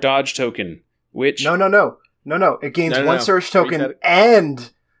 aim, or dodge token, which No. It gains No, one no. surge token Read that-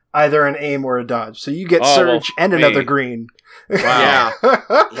 and either an aim or a dodge. So you get Oh, surge and well, another hey. green. Wow.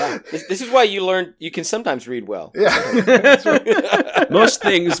 Yeah. This is why you can sometimes read well. Yeah. most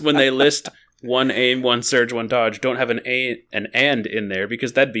things when they list 1 aim, 1 surge, 1 dodge don't have an and in there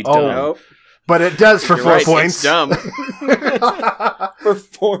because that'd be Oh, dumb. Nope. But it does for You're 4 right, points. It's dumb. For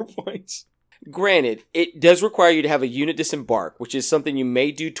 4 points. Granted, it does require you to have a unit disembark, which is something you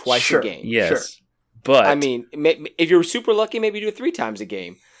may do twice Sure. a game. Yes, Sure. but I mean, if you're super lucky, maybe do it 3 times a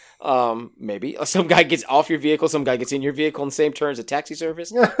game. Maybe some guy gets off your vehicle, some guy gets in your vehicle on the same turn as a taxi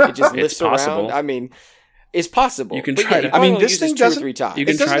service. It just It's lifts possible. around. I mean, it's possible. You can But try yeah, to- you probably I mean, only this use thing 2 or doesn't- 3 times. you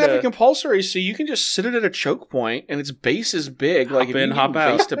can It doesn't try have a to- compulsory, so you can just sit it at a choke point, and its base is big. Like Hop if in, you hop do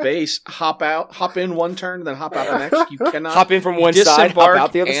out. base to base, hop in one turn, then hop out the next. You cannot hop in from one side, hop disembark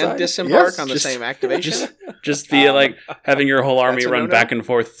out the other and side. disembark Yes, on the just- same activation. just via like having your whole army That's a run no-no. back and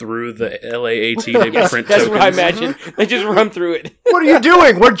forth through the LAAT to print That's tokens. what I imagine. They just run through it. What are you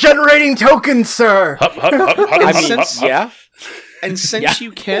doing? We're generating tokens, sir. Hup, hup, hup, hup, And hup, hup, since- hup. Yeah. And since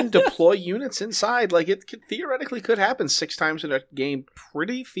you can deploy units inside, like it theoretically could happen 6 times in a game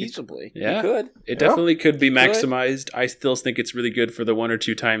pretty feasibly. Yeah, Good. it definitely could be Good. maximized. I still think it's really good for the 1 or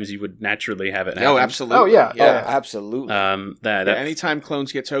 2 times you would naturally have it happen. No, absolutely. Oh, yeah. Oh, absolutely. That Yeah, anytime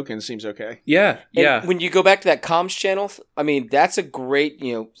clones get tokens seems okay. yeah, And yeah. when you go back to that comms channel, I mean, that's a great,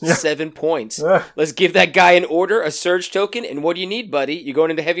 Yeah. 7 points. Ugh. Let's give that guy an order, a surge token, and what do you need, buddy? You're going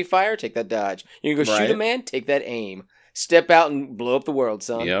into heavy fire? Take that dodge. You can go shoot a Right. man? Take that aim. Step out and blow up the world,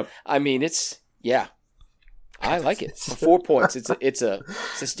 son. Yep. I mean, yeah. I like it. For 4 points. It's a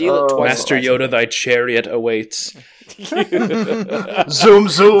steal it Oh. twice. Master Yoda, thy chariot awaits. Zoom,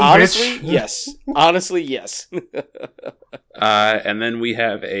 zoom, Honestly, bitch. yes. Honestly, yes. And then we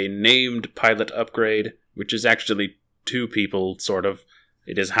have a named pilot upgrade, which is actually 2 people, sort of.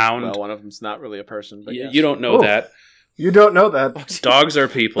 It is Hound. Well, one of them's not really a person, but yes. You don't know Oh. that. You don't know that. Dogs are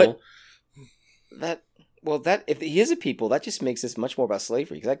people. that Well, that if he is a people, that just makes this much more about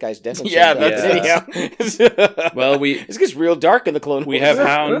slavery because that guy's definitely that's well, this gets real dark in the Clone Wars. We have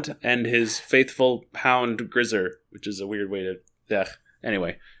Hound and his faithful Hound Grizzer, which is a weird way to.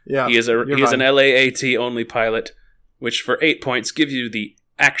 Anyway, he is an LAAT only pilot, which for 8 points gives you the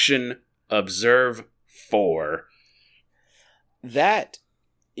Action Observe 4. That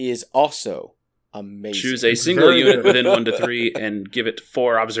is also amazing. Choose a single unit within 1 to 3 and give it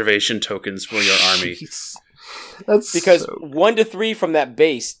 4 observation tokens for your army. That's because 1 to 3 from that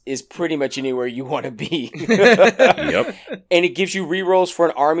base is pretty much anywhere you want to be. Yep. And it gives you rerolls for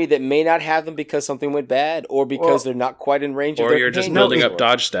an army that may not have them because something went bad or because they're not quite in range of their or you're just building up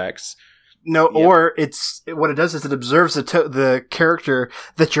dodge stacks. No, or what it does is it observes the character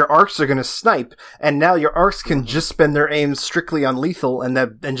that your arcs are going to snipe, and now your arcs can just spend their aim strictly on lethal and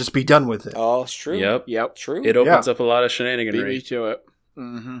just be done with it. Oh, it's true. Yep. True. It opens up a lot of shenaniganry. Beat me to it.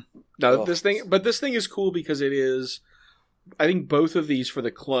 Mm-hmm. Now this thing is cool because it is. I think both of these for the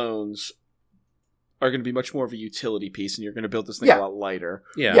clones are going to be much more of a utility piece, and you're going to build this thing a lot lighter.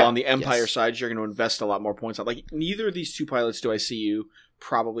 Yeah. While on the Empire side, you're going to invest a lot more points on. Like neither of these two pilots do I see you.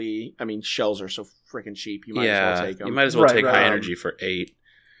 Probably, I mean, shells are so freaking cheap. You might as well take them. You might as well take high energy for 8.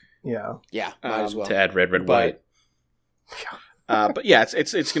 Yeah, might as well to add red, white. But yeah,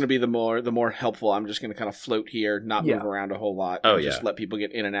 it's going to be the more helpful. I'm just going to kind of float here, not move around a whole lot. Just let people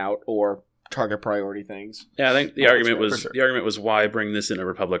get in and out or target priority things. Yeah, I think the argument was why bring this in a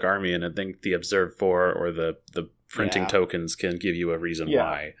Republic army, and I think the Observe 4 or the printing tokens can give you a reason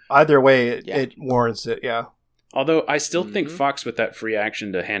why. Either way, it warrants it. Yeah. Although I still think Fox with that free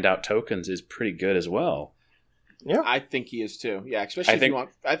action to hand out tokens is pretty good as well. Yeah, I think he is too. Yeah, especially if you want.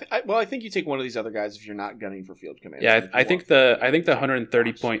 I think you take one of these other guys if you're not gunning for field commander. Yeah, I think the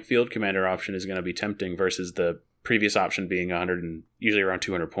 130 point field commander option is going to be tempting versus the previous option being 100 and usually around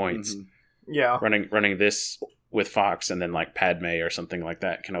 200 points. Mm-hmm. Yeah, running this with Fox and then like Padme or something like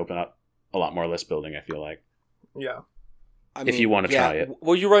that can open up a lot more list building. I feel like. Yeah. If you want to try it.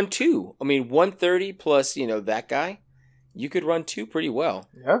 Well, you run 2. I mean, 130 plus, that guy, you could run 2 pretty well.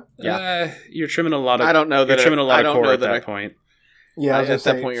 Yeah. You're trimming a lot of. I don't know that. You're trimming a lot of core at that point. Yeah, at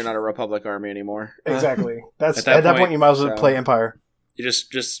that point, you're not a Republic army anymore. Exactly. At that point, you might as well play Empire. You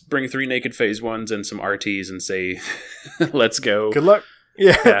just bring 3 naked phase 1s and some RTs and say, "Let's go." Good luck.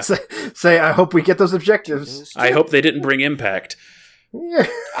 Yeah. Say, I hope we get those objectives. I hope they didn't bring impact. Yeah.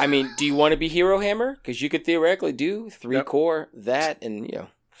 I mean, do you want to be Hero Hammer? Because you could theoretically do 3 core, that, and,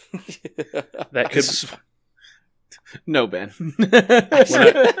 that could... No, Ben. when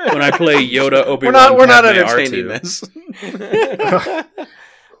I play Yoda, Obi-Wan, we're not entertaining this.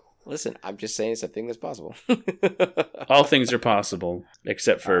 Listen, I'm just saying it's a thing that's possible. All things are possible,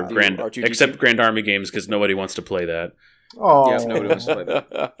 except for Grand Army games, because nobody wants to play that. Oh, yeah, nobody wants to play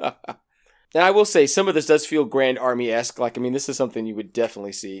that. And I will say, some of this does feel Grand Army-esque. Like, I mean, this is something you would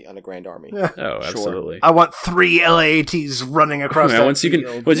definitely see on a Grand Army. Oh, absolutely. I want 3 LAATs running across that once you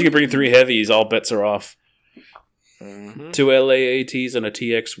can bring 3 heavies, all bets are off. Mm-hmm. 2 LAATs and a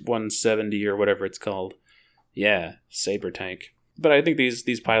TX-170 or whatever it's called. Yeah, Saber tank. But I think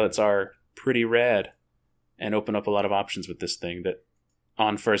these pilots are pretty rad and open up a lot of options with this thing that,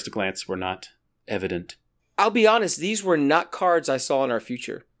 on first glance, were not evident. I'll be honest, these were not cards I saw in our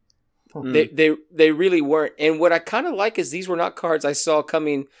future. They really weren't. And what I kind of like is these were not cards I saw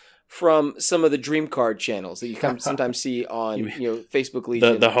coming from some of the Dream Card channels that you sometimes see on Facebook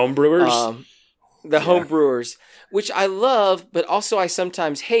Legion. The homebrewers? The homebrewers, which I love, but also I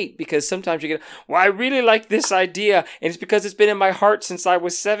sometimes hate because sometimes you get, I really like this idea, and it's because it's been in my heart since I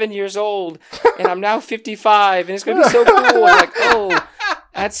was 7 years old, and I'm now 55, and it's going to be so cool. I'm like, oh,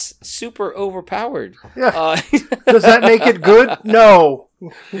 that's super overpowered. Yeah. Does that make it good? No,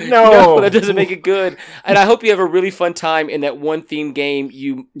 that doesn't make it good. And I hope you have a really fun time in that one theme game.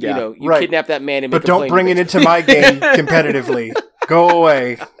 You kidnap that man and make but don't bring it into my game competitively. Go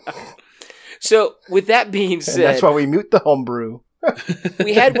away. So, with that being said... And that's why we mute the homebrew.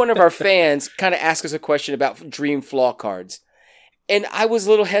 We had one of our fans kind of ask us a question about Dream Flaw cards. And I was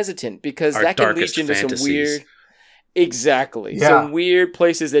a little hesitant because that can lead into some weird... Exactly. Yeah. Some weird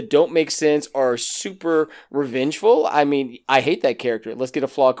places that don't make sense or are super revengeful. I mean, I hate that character. Let's get a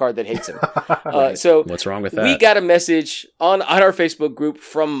Flaw card that hates him. So what's wrong with that? We got a message on our Facebook group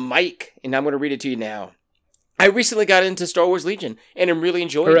from Mike, and I'm going to read it to you now. I recently got into Star Wars Legion, and I'm really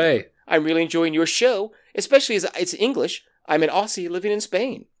enjoying it. I'm really enjoying your show, especially as it's English. I'm an Aussie living in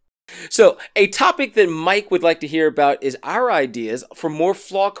Spain. So, a topic that Mike would like to hear about is our ideas for more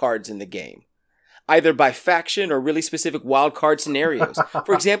flaw cards in the game. either by faction or really specific wild card scenarios.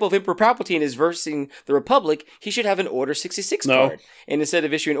 For example, if Emperor Palpatine is versing the Republic, he should have an Order 66 card. And instead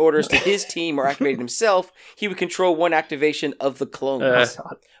of issuing orders to his team or activating himself, he would control one activation of the clones.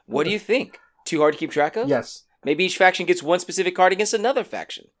 What do you think? Too hard to keep track of? Yes. Maybe each faction gets one specific card against another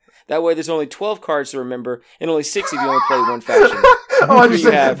faction. That way there's only 12 cards to remember, and only 6 if you only play one faction. I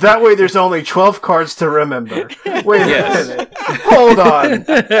understand. That way there's only 12 cards to remember. Wait a minute. Hold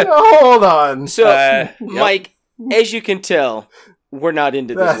on. So, Mike, as you can tell, we're not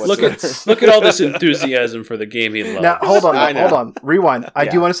into this whatsoever. Look at all this enthusiasm for the game he loves. Now, hold on. Rewind. I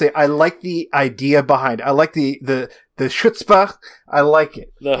do want to say, I like the idea behind it. I like the chutzpah. I like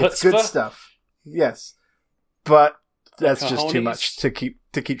it. It's good stuff. Yes. But that's just too much to keep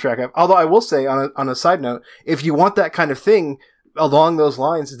track of. Although I will say, on a side note, if you want that kind of thing along those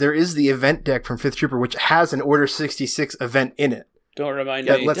lines, there is the event deck from 5th Trooper, which has an Order 66 event in it. Don't remind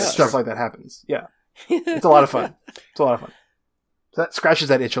me. Yeah, lets stuff like that happens. Yeah. It's a lot of fun. So that scratches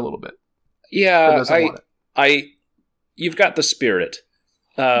that itch a little bit. Yeah, you've got the spirit.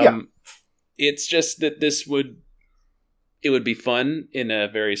 It's just that it would be fun in a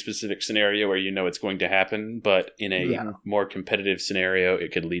very specific scenario where you know it's going to happen, but in a more competitive scenario,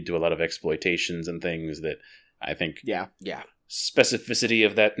 it could lead to a lot of exploitations and things that I think specificity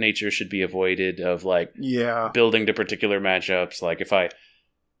of that nature should be avoided, of building to particular matchups. Like if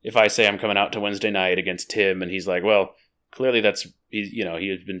I say I'm coming out to Wednesday night against Tim and he's like, well, clearly he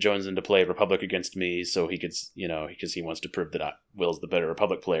has been jonesing to play Republic against me, so he could, because he wants to prove that Will's the better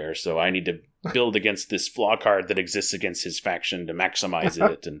Republic player, so I need to build against this flaw card that exists against his faction to maximize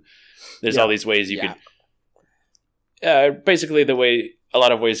it. And there's all these ways you could, basically a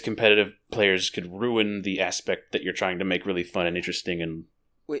lot of ways competitive players could ruin the aspect that you're trying to make really fun and interesting and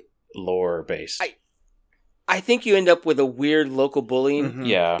lore based. I think you end up with a weird local bullying. Mm-hmm.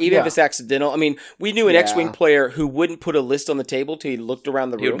 Yeah. Even if it's accidental. I mean, we knew an X-Wing player who wouldn't put a list on the table till he looked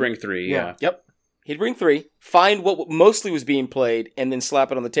around the room. He would bring 3, Yep. He'd bring 3, find what mostly was being played, and then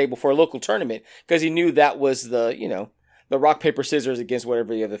slap it on the table for a local tournament, because he knew that was the rock, paper, scissors against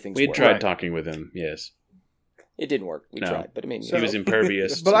whatever the other things were. We tried talking with him, yes. It didn't work. We tried, but I mean... he was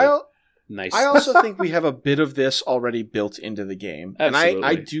impervious. But nice. I also think we have a bit of this already built into the game. Absolutely. And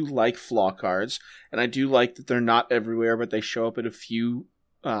I do like flaw cards, and I do like that they're not everywhere, but they show up at a few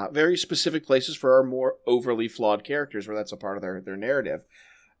very specific places for our more overly flawed characters, where that's a part of their narrative.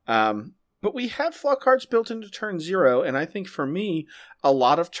 But we have flaw cards built into Turn 0, and I think for me, a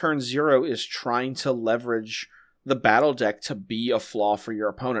lot of Turn 0 is trying to leverage the battle deck to be a flaw for your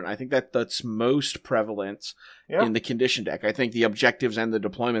opponent. I think that's most prevalent in the condition deck. I think the objectives and the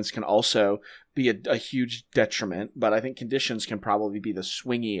deployments can also be a huge detriment, but I think conditions can probably be the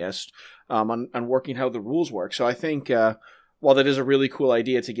swingiest on working how the rules work. So I think while that is a really cool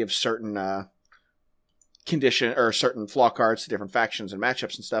idea to give certain condition or certain flaw cards to different factions and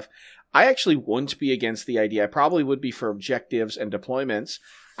matchups and stuff, I actually wouldn't be against the idea. I probably would be for objectives and deployments.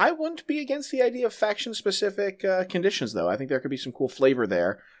 I wouldn't be against the idea of faction-specific conditions, though. I think there could be some cool flavor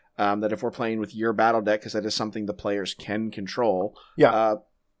there, that if we're playing with your battle deck, because that is something the players can control,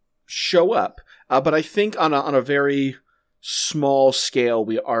 show up. But I think on a very small scale,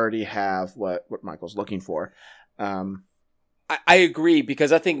 we already have what Michael's looking for. I agree,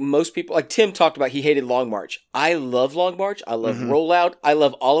 because I think most people, like Tim talked about, he hated Long March. I love Long March. I love Rollout. I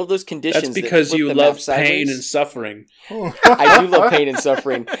love all of those conditions. That's because you love pain and suffering. I do love pain and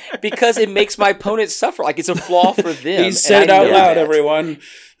suffering because it makes my opponent suffer. Like, it's a flaw for them. He said it out loud, everyone.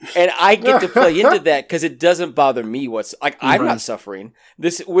 And I get to play into that because it doesn't bother me. I'm not suffering.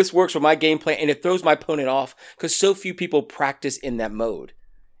 This works for my gameplay, and it throws my opponent off because so few people practice in that mode.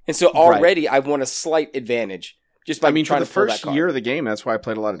 And so already I want a slight advantage. Just by for the first year of the game, that's why I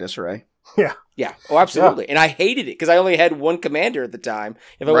played a lot of Disarray. Yeah. Yeah. Oh, absolutely. Yeah. And I hated it because I only had one commander at the time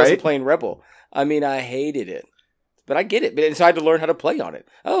if I wasn't playing Rebel. I mean, I hated it. But I get it. But so I had to learn how to play on it.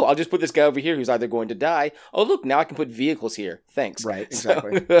 Oh, I'll just put this guy over here who's either going to die. Oh, look, now I can put vehicles here. Thanks. Right,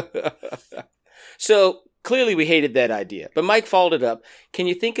 exactly. So clearly we hated that idea. But Mike followed it up. Can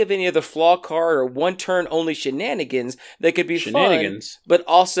you think of any other flaw card or one-turn-only shenanigans that could be fun, but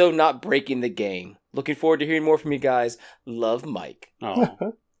also not breaking the game? Looking forward to hearing more from you guys. Love, Mike.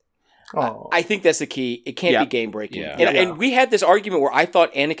 Oh. I think that's the key. It can't be game breaking. Yeah. And we had this argument where I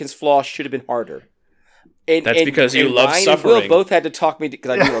thought Anakin's flaw should have been harder. That's because you love Ryan suffering. And Will both had to talk me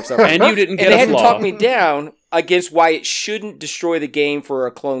because I do love suffering. And you didn't get and they a had flaw. to talk me down against why it shouldn't destroy the game for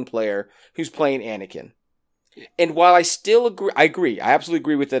a clone player who's playing Anakin. And while I still agree. I absolutely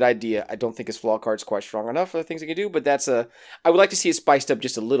agree with that idea. I don't think his flaw card's quite strong enough for the things he can do, but I would like to see it spiced up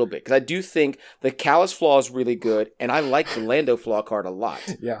just a little bit, because I do think the Callus flaw is really good, and I like the Lando flaw card a lot.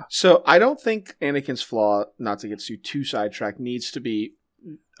 Yeah. So I don't think Anakin's flaw, not to get too sidetracked, needs to be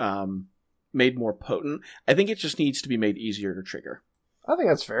made more potent. I think it just needs to be made easier to trigger. I think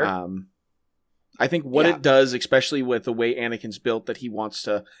that's fair. I think what it does, especially with the way Anakin's built, that he wants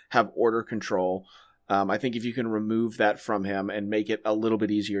to have order control. I think if you can remove that from him and make it a little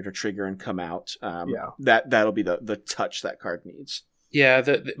bit easier to trigger and come out, that'll be the touch that card needs.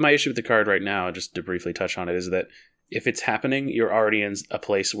 Yeah, my issue with the card right now, just to briefly touch on it, is that if it's happening, you're already in a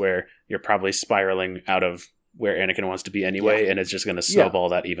place where you're probably spiraling out of where Anakin wants to be anyway, and it's just going to snowball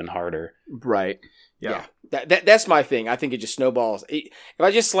that even harder. Right. Yeah. That's my thing. I think it just snowballs. If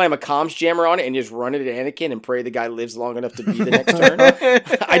I just slam a comms jammer on it and just run it at Anakin and pray the guy lives long enough to be the next turn,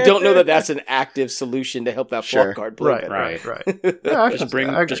 I don't know that that's an active solution to help that flaw card play better. Right. Yeah, just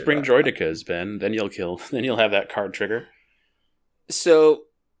bring droidicas, Ben. Then you'll have that card trigger. So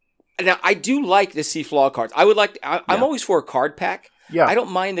now I do like to see flaw cards. I'm always for a card pack. Yeah. I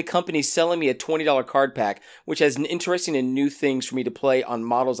don't mind the company selling me a $20 card pack, which has interesting and new things for me to play on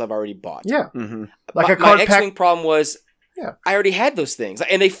models I've already bought. Yeah. Mm-hmm. Like my a card X-Wing pack. problem was I already had those things.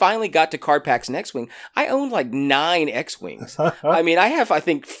 And they finally got to card packs in X-Wing. I owned like 9 X-Wings. I mean, I have, I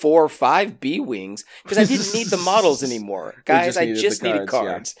think, 4 or 5 B-Wings because I didn't need the models anymore. Guys, I just needed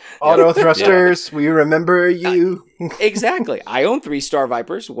cards. Yeah. Auto thrusters, we remember you. Exactly. I own 3 Star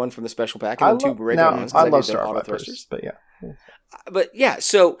Vipers, 1 from the special pack and 2 regular ones. I love Star Vipers, but yeah. But yeah,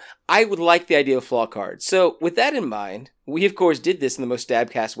 so I would like the idea of flaw cards. So with that in mind, we of course did this in the most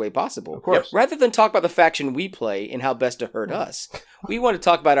Stabcast way possible. Of course. Rather than talk about the faction we play and how best to hurt us, we want to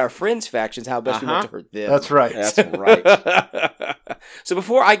talk about our friends' factions, how best we want to hurt them. That's right. That's right. So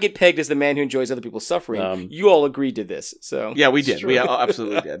before I get pegged as the man who enjoys other people's suffering, you all agreed to this. So yeah, we did. We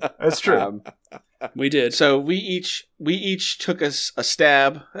absolutely did. That's true. We did. So we each took us a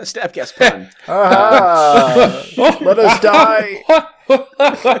Stabcast pun. Let us die.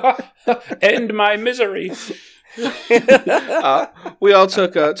 End my misery. We all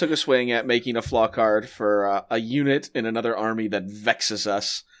took a swing at making a flaw card for a unit in another army that vexes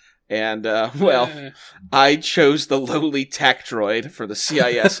us. And, I chose the lowly tac droid for the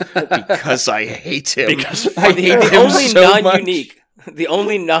CIS because I hate him. Because the only non-unique. The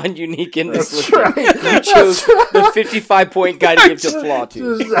only non-unique in this list. Right. You chose the 55-point guy to give to flaw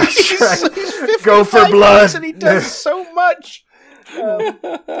to. That's right. He's Go for blood. and he does so much.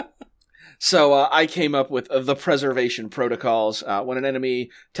 So I came up with the preservation protocols. When an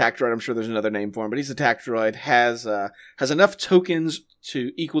enemy tac droid, I'm sure there's another name for him, but he's a tac droid, has enough tokens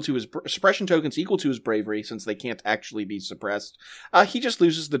equal to his suppression tokens equal to his bravery, since they can't actually be suppressed. He just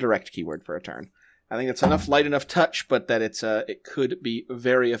loses the direct keyword for a turn. I think it's enough light enough touch, but that it could be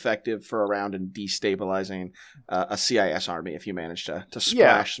very effective for a round in destabilizing a CIS army if you manage to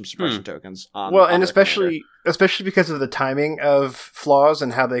splash some suppression tokens on. Well, on and their especially because of the timing of flaws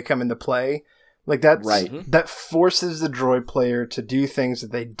and how they come into play, like that's that forces the droid player to do things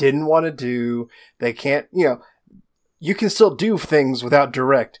that they didn't want to do. They can't, you can still do things without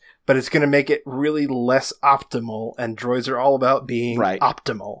direct, but it's going to make it really less optimal. And droids are all about being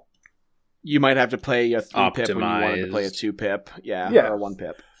optimal. You might have to play a 3-pip when you wanted to play a 2-pip, or a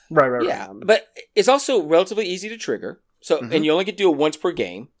 1-pip. Right. Yeah, but it's also relatively easy to trigger. So, and you only get to do it once per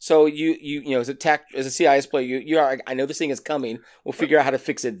game. So you as a CIS player, you are. I know this thing is coming. We'll figure out how to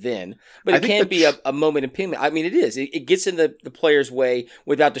fix it then. But it can be a moment of payment. I mean, it is. It gets in the player's way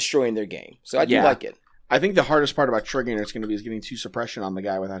without destroying their game. So I do like it. I think the hardest part about triggering it's going to be is getting 2 suppression on the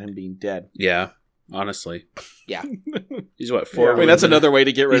guy without him being dead. Yeah. Honestly. Yeah. He's 4 wounds. I mean, that's another way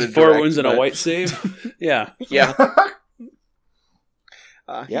to get rid of 4 wounds and a white save. Yeah. Yeah.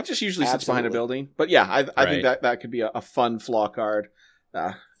 He just usually sits behind a building. But yeah, I think that could be a fun flaw card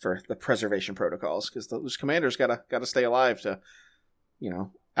for the preservation protocols, because those commanders gotta stay alive to,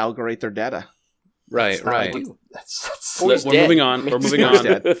 algorate their data. Right. We're moving on.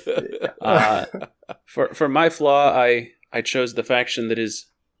 For my flaw, I chose the faction that is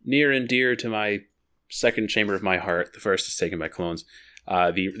near and dear to my second chamber of my heart. The first is taken by clones.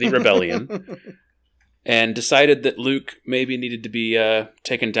 The Rebellion. And decided that Luke maybe needed to be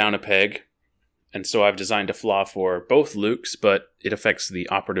taken down a peg. And so I've designed a flaw for both Lukes, but it affects the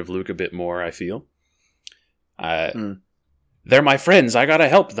operative Luke a bit more, I feel. They're my friends. I gotta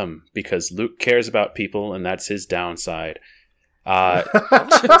help them, because Luke cares about people, and that's his downside. I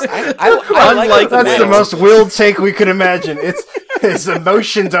like that's the most willed take we could imagine. It's his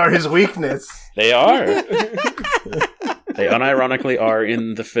emotions are his weakness. They are. They unironically are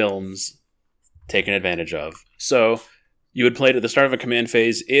in the films. taken advantage of. So you would play it at the start of a command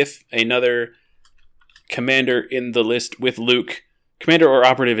phase. If another commander in the list with Luke, commander or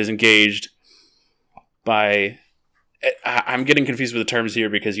operative, is engaged by... I'm getting confused with the terms here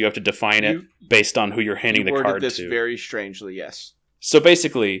because you have to define it based on who you're handing the card this to. very strangely, yes. So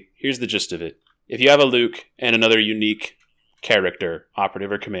basically, here's the gist of it. If you have a Luke and another unique character,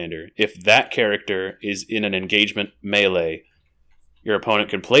 operative or commander, if that character is in an engagement melee, your opponent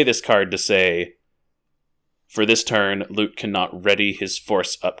can play this card to say, for this turn, Luke cannot ready his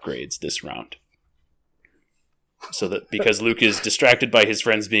force upgrades this round. So that because Luke is distracted by his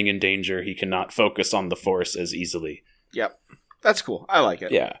friends being in danger, he cannot focus on the force as easily. Yep. That's cool. I like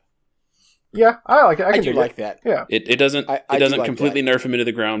it. Yeah. Yeah, I like it. I can do dig like it. that. Yeah. It doesn't I it do doesn't like completely nerf him into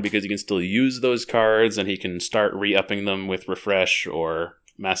the ground because he can still use those cards and he can start re-upping them with Refresh or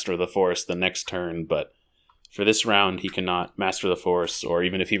Master of the Force the next turn, but for this round he cannot Master the Force, or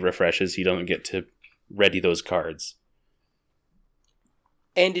even if he refreshes, he doesn't get to ready those cards.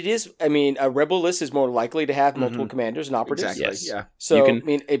 And it is, I mean, a rebel list is more likely to have multiple commanders and operatives. Exactly. Yes. Yeah. So, You can- I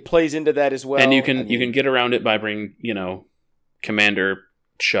mean, it plays into that as well. And you can get around it by bringing, Commander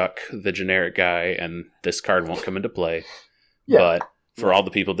Chuck, the generic guy, and this card won't come into play. Yeah. But for all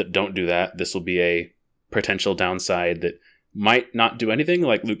the people that don't do that, this will be a potential downside that might not do anything.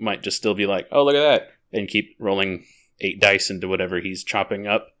 Like Luke might just still be like, oh, look at that, and keep rolling 8 dice into whatever he's chopping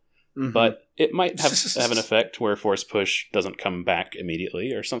up. Mhm. But it might have an effect where Force Push doesn't come back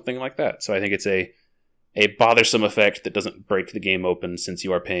immediately or something like that. So I think it's a bothersome effect that doesn't break the game open, since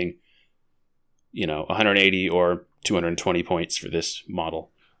you are paying, 180 or 220 points for this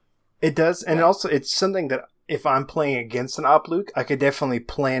model. It does, and also it's something that if I'm playing against an Op Luke, I could definitely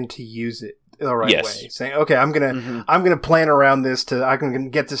plan to use it the right Yes. way. Saying, okay, I'm gonna plan around this I can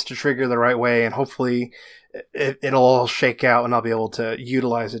get this to trigger the right way, and hopefully it'll all shake out, and I'll be able to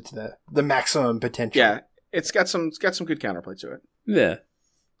utilize it to the maximum potential. Yeah. It's got some good counterplay to it. Yeah.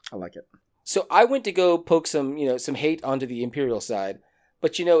 I like it. So I went to go poke some hate onto the Imperial side.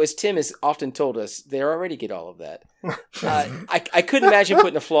 But, as Tim has often told us, they already get all of that. I couldn't imagine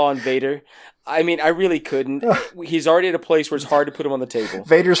putting a flaw in Vader. I mean, I really couldn't. He's already at a place where it's hard to put him on the table.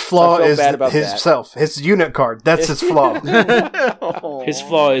 Vader's flaw So I felt is bad about his that. self, his unit card. That's his flaw. His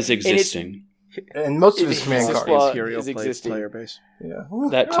flaw is existing. And most of his command his cards. flaw Imperial is existing. player base. Yeah.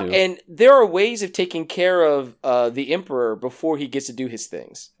 That too. And there are ways of taking care of the Emperor before he gets to do his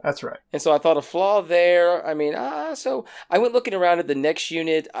things. That's right. And so I thought a flaw there. I mean, so I went looking around at the next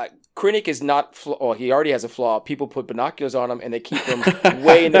unit. Krennic is not he already has a flaw. People put binoculars on him and they keep him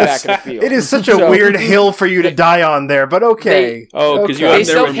way in the back of the field. It is such a weird hill for you to die on there, but okay. Because you They have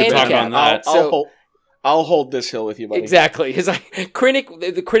their room to talk self-handicap. on that. I'll hold this hill with you, buddy. Exactly. It's like the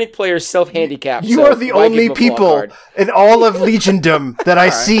Krennic player is self-handicapped. You so are the why give only him a flaw people card? in all of Legiondom that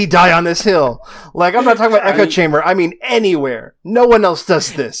I see die on this hill. Like, I'm not talking about Echo Chamber. I mean, anywhere. No one else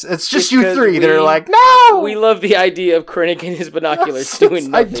does this. It's just you Because three that we- are like, no! We love the idea of Krennic and his binoculars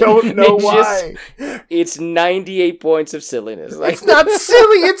doing I nothing. don't know It's why. It's 98 points of silliness. Like, It's not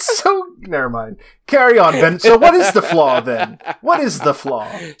silly. It's so... Never mind. Carry on, Ben. So what is the flaw, then? What is the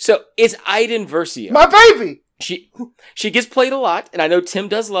flaw? So it's Iden Versio. My baby! She gets played a lot, and I know Tim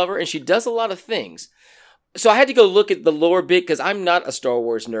does love her, and she does a lot of things. So I had to go look at the lore bit because I'm not a Star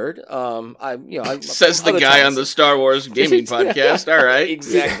Wars nerd. Says the guy on the Star Wars gaming podcast. All right.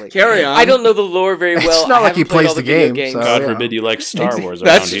 Exactly. Carry on. I don't know the lore very well. It's not I like he haven't played plays all the video game, so- God yeah. forbid you like Star Wars around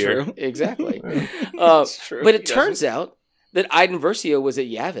That's here. true. Exactly. That's true. But it He doesn't. turns out that Iden Versio was at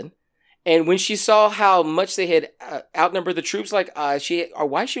Yavin, and when she saw how much they had outnumbered the troops, why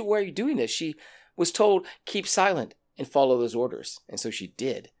are you doing this? She was told, keep silent and follow those orders. And so she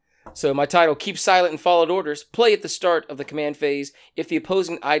did. So my title, Keep Silent and Followed Orders, play at the start of the command phase. If the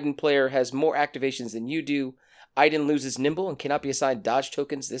opposing Iden player has more activations than you do, Iden loses Nimble and cannot be assigned dodge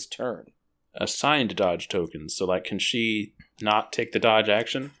tokens this turn. Assigned dodge tokens. So, can she not take the dodge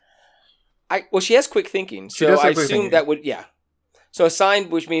action? She has quick thinking, She so does I have quick assume thinking. that would, So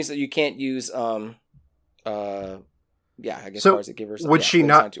assigned, which means that you can't use, I guess So cards that give her. Would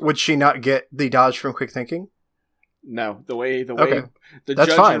she not get the dodge from quick thinking? No, the way Okay. the That's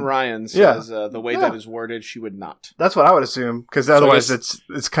judge fine. and Ryan Yeah. says the way Yeah. that is worded, she would not. That's what I would assume, because I otherwise guess-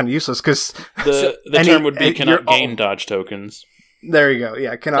 it's kind of useless. Because The any- term would be and cannot you're- gain dodge tokens. there you go.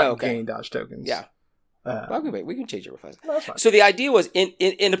 Yeah, cannot Oh, okay. gain dodge tokens. Yeah. Uh, We can change it real fast. that's fine. So the idea was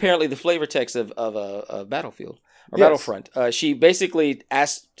in apparently the flavor text of a Battlefield or Yes. Battlefront. She basically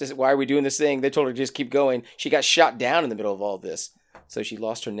asked, "Why are we doing this thing?" They told her to just keep going. She got shot down in the middle of all this, so she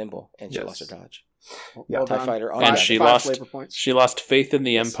lost her nimble and she Yes. lost her dodge. Yeah. TIE fighter on And that. she Five lost. flavor points. She lost faith in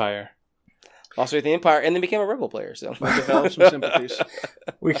the Empire. Also with the Empire, and then became a Rebel player. So Develop some sympathies.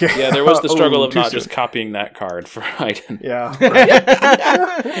 We can, Yeah, there was the struggle of too not soon. just copying that card for Iden. Yeah.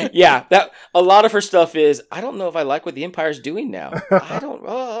 yeah, that a lot of her stuff is. I don't know if I like what the Empire's doing now. I don't.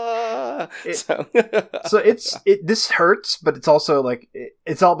 So This hurts, but it's also like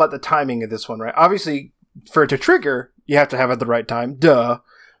it's all about the timing of this one, right? Obviously, for it to trigger, you have to have it at the right time. Duh.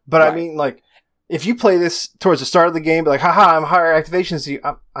 But Right. I mean, like, if you play this towards the start of the game, be like, haha, I'm higher activations.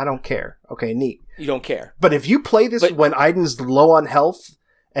 I don't care. Okay, neat. you don't care. But if you play this But- when Iden's low on health,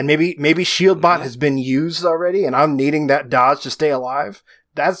 and maybe Shieldbot Mhm. has been used already, and I'm needing that dodge to stay alive,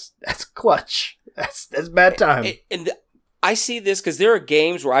 that's clutch. That's bad time. I see this because there are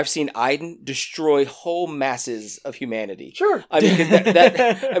games where I've seen Iden destroy whole masses of humanity. Sure. I mean,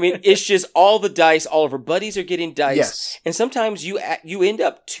 'cause I mean, it's just all the dice. All of her buddies are getting dice, Yes. and sometimes you end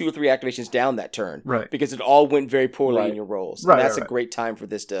up 2 or 3 activations down that turn, Right. Because it all went very poorly Right. in your rolls. Right, and that's right, a right. great time for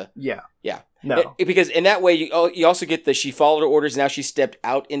this to, Yeah. yeah. No. Because in that way, you also get the she followed her orders. Now she stepped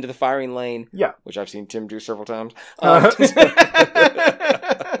out into the firing lane. Yeah. which I've seen Tim do several times.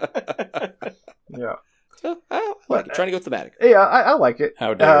 Yeah. So, I like it. Trying to go thematic. Yeah, I like it.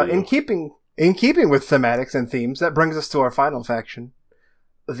 How dare you. In keeping with thematics and themes, that brings us to our final faction.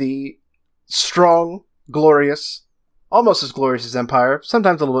 The strong, glorious, almost as glorious as Empire,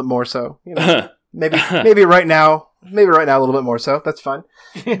 sometimes a little bit more so. You know, maybe right now a little bit more so. That's fine.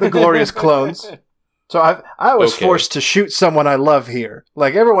 The glorious clones. So I was Okay. forced to shoot someone I love here.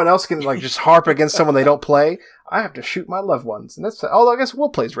 Like everyone else can like just harp against someone they don't play. I have to shoot my loved ones, and that's. Although I guess Will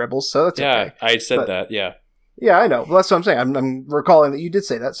plays Rebels, so that's yeah, okay. I said But- that. Yeah. Yeah, I know. Well, that's what I'm saying. I'm recalling that you did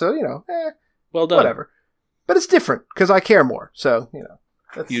say that, so you know, Well done. whatever. But it's different because I care more. So you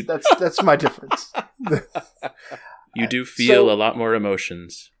know, You- that's my difference. You do feel So- a lot more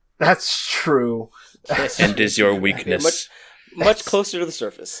emotions, That's true. and is your weakness. Much closer to the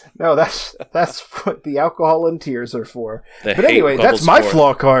surface. No, that's what the alcohol and tears are for. The But hate anyway, that's bubbles my forth.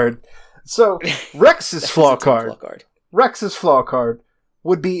 flaw card. So Rex's flaw That's a card. flaw card. Rex's flaw card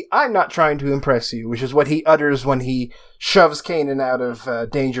would be I'm not trying to impress you, which is what he utters when he shoves Kanan out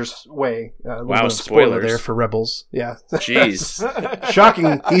of Danger's way. A little Wow, bit of spoiler spoilers. there for Rebels. Yeah. Jeez.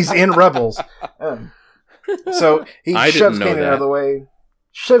 Shocking, he's in Rebels. So he I didn't shoves know Kanan that. out of the way.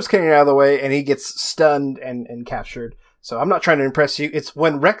 Shoves Kanan out of the way, and he gets stunned and captured. So I'm not trying to impress you. It's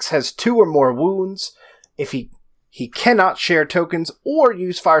when Rex has 2 or more wounds, if he cannot share tokens or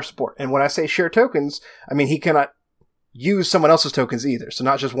use fire support. And when I say share tokens, I mean he cannot use someone else's tokens either. So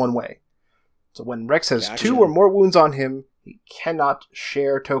not just one way. So when Rex has Gotcha. 2 or more wounds on him, he cannot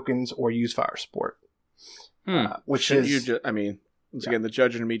share tokens or use fire support. Which Shouldn't is... you I mean, once again, the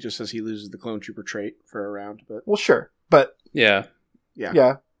judge in me just says he loses the clone trooper trait for a round, but Well, sure. But, Yeah.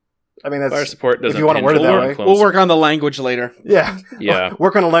 yeah. I mean, that's... Fire support doesn't you wanna word it hinge that on way. clones. we'll work on the language later. Yeah. Yeah.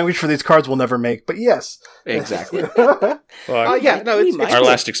 Work on a language for these cards we'll never make. But yes. Exactly. Well, Yeah, no, it's our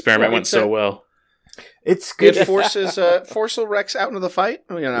last experiment went it's so a- well. It's good. It forces a Rex out into the fight.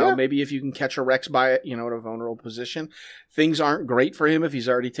 You know, Yeah. maybe if you can catch a Rex by it, you know, in a vulnerable position, things aren't great for him if he's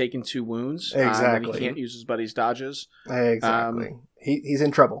already taken 2 wounds. And Exactly. he can't use his buddy's dodges. Exactly. He's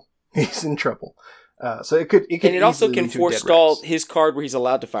in trouble. He's in trouble. So it could And it also easily can lead to a dead forestall Rex. his card where he's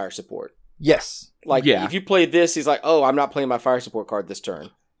allowed to fire support. Yes. Like, Yeah. if you play this, he's like, oh, I'm not playing my fire support card this turn.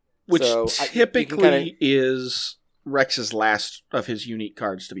 Which So, typically you can kinda- is Rex's last of his unique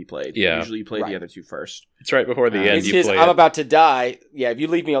cards to be played. Yeah. Usually you play Right. the other 2 first. It's right before the end. It's You his, play I'm it. about to die. Yeah, if you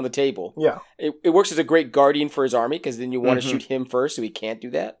leave me on the table. Yeah. It works as a great guardian for his army because then you want to Mhm. shoot him first so he can't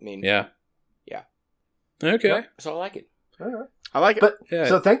do that. I mean, Yeah. Yeah. Okay. so I like it. All right. I like it. But Yeah.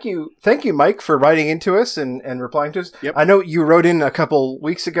 so thank you, Mike, for writing into us and replying to us. Yep. I know you wrote in a couple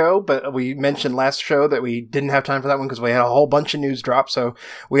weeks ago, but we mentioned last show that we didn't have time for that one because we had a whole bunch of news drop. So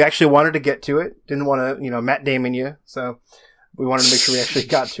we actually wanted to get to it. Didn't want to, Matt Damon you. So we wanted to make sure we actually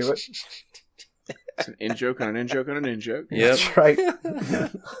got to it. It's an in joke on an in joke on an in joke. Yep. That's right.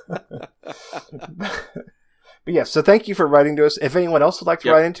 But yes, so thank you for writing to us. If anyone else would like to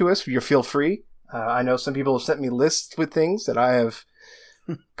Yep. write into us, you feel free. I know some people have sent me lists with things that I have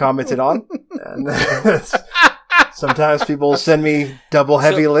commented on. And sometimes people send me double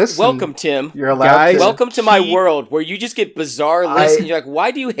heavy So, lists. and Welcome, Tim. You're allowed Guys, to. Welcome to my keep- world where you just get bizarre lists and you're like,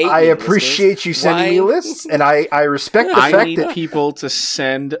 why do you hate I me? appreciate you sending me Why? lists, and I respect the I fact need that people to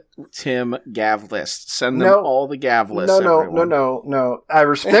send Tim Gav lists. Send them No. all the Gav lists. everyone. No. I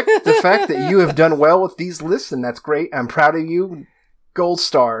respect the fact that you have done well with these lists, and that's great. I'm proud of you. Gold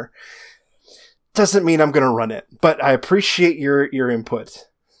star. Doesn't mean I'm going to run it, but I appreciate your input.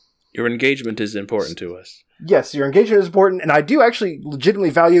 Your engagement is important to us. Yes, your engagement is important, and I do actually legitimately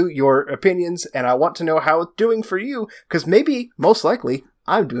value your opinions, and I want to know how it's doing for you, because maybe, most likely,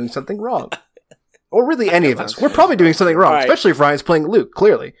 I'm doing something wrong. Or really any of us. We're probably doing something wrong, Right. especially if Ryan's playing Luke,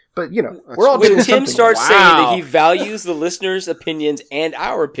 clearly. But, we're all doing When Tim something starts Wow. saying that he values the listeners' opinions and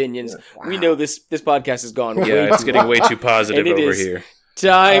our opinions, we know this podcast has gone way Yeah, it's too getting long. way too positive And it over is- here.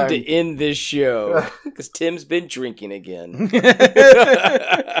 Time to end this show because Tim's been drinking again.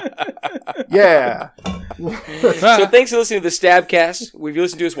 Yeah. So thanks for listening to the Stabcast. We've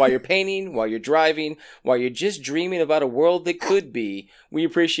listened to us while you're painting, while you're driving, while you're just dreaming about a world that could be. We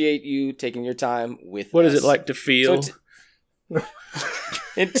appreciate you taking your time with us. What is it like to feel? So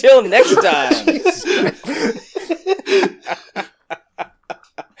until next time.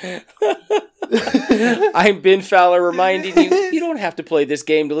 I'm Ben Fowler reminding you, you don't have to play this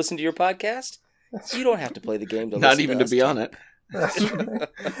game to listen to your podcast. You don't have to play the game to listen Not even to us. be on it. That's right.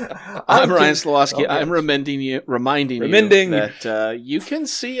 I'm Ryan Slawski. Oh, I'm yes. reminding you Reminding. that you can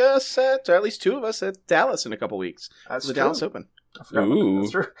see us or at least two of us, at Dallas in a couple weeks. That's The true. Dallas Open. I forgot about that. Ooh,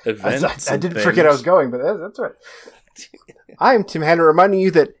 That's true. events. I and didn't forget I was things. going, but that's right. I'm Tim Hanna reminding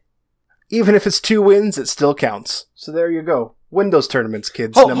you that even if it's 2 wins, it still counts. So there you go. Win those tournaments,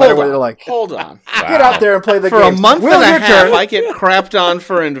 kids, no matter what they're like. Hold on. Get out there and play the For games. a month Will and a your half, turn. I get crapped on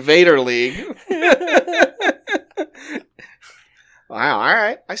for Invader League. Wow, all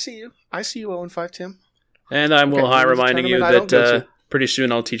right. I see you. I see you, 0-5, Tim. And I'm Will Okay, High there's a reminding you tournament I don't go that pretty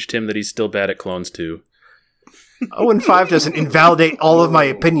soon I'll teach Tim that he's still bad at clones too. 0-5 doesn't invalidate all of my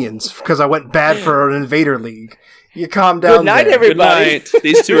opinions because I went bad for an Invader League. You calm down. Good night, there. everybody. Good night.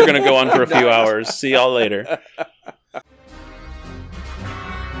 These two are going to go on for a few hours. See y'all later.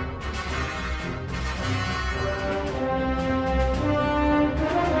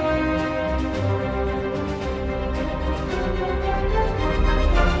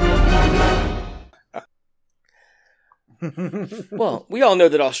 Well, we all know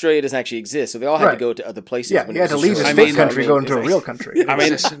that Australia doesn't actually exist, so they all had to Right. go to other places. Yeah, when you it had to was leave just- this I first mean- country, go into a real country. I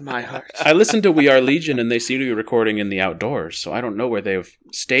mean- Exists in my heart. I listened to We Are Legion and they seem to be recording in the outdoors, so I don't know where they've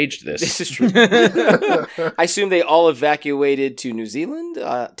staged This this. is true. I assume they all evacuated to New Zealand,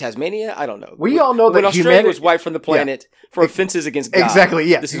 Tasmania. I don't know. We all know when that Australia humanity- was wiped from the planet for offenses against God. Exactly,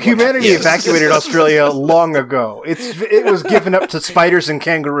 yeah. This is what Humanity happened. evacuated Australia long ago. It was given up to spiders and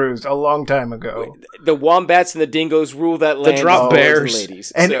kangaroos a long time ago. The wombats and the dingoes rule that land. drop as boys bears. and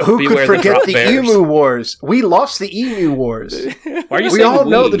ladies. And So- who beware could the forget drop the bears. Emu Wars? We lost the Emu Wars. Why are you We saying all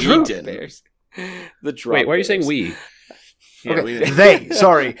know the we? truth. bears. The drop Wait, why are you saying bears. we? Yeah, we Okay, did. they.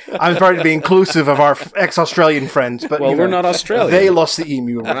 Sorry, I'm trying to be inclusive of our ex-Australian friends, but Well, you know, we're not Australian. They lost the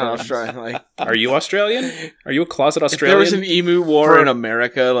Emu I don't know, Wars. Australia, like, Are you Australian? Are you a closet if there was Australian? an emu war For- in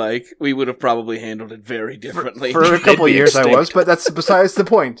America, like, we would have probably handled it very differently. For a couple of be years, I extinct. was, but that's besides the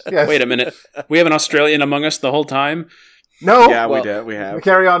point. Yes. Wait a minute. We have an Australian among us the whole time? No, Yeah, Well, we did. We have.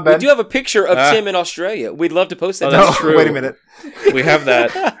 carry on, We Ben. do have a picture of Ah. Tim in Australia. We'd love to post that. Oh, no, that's true. wait a minute. We have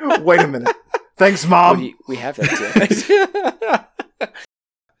that. Wait a minute. Thanks, Oh, Mom. we have that, Tim.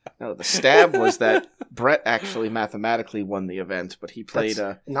 No, the stab was that Brett actually mathematically won the event, but he played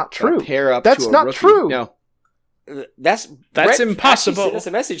Not a true. pair up That's to a not rookie. true. No, That's That's Brett impossible. actually sent us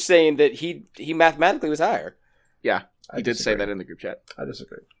a message saying that he mathematically was higher. yeah, I he did say disagree. that in the group chat. I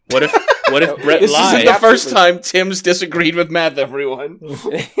disagree. What if Brett This lied? isn't the first Absolutely. time Tim's disagreed with math, everyone.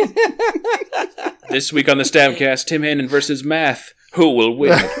 This week on the Stabcast, Tim Hannon versus Math. Who will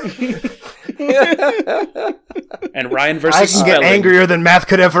win? And Ryan I versus can get spelling. angrier than math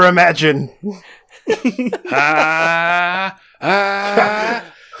could ever imagine. Ah, ah.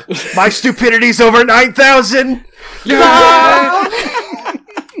 My stupidity's over 9,000.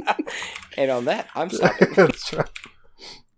 And on that, I'm stopping. That's right.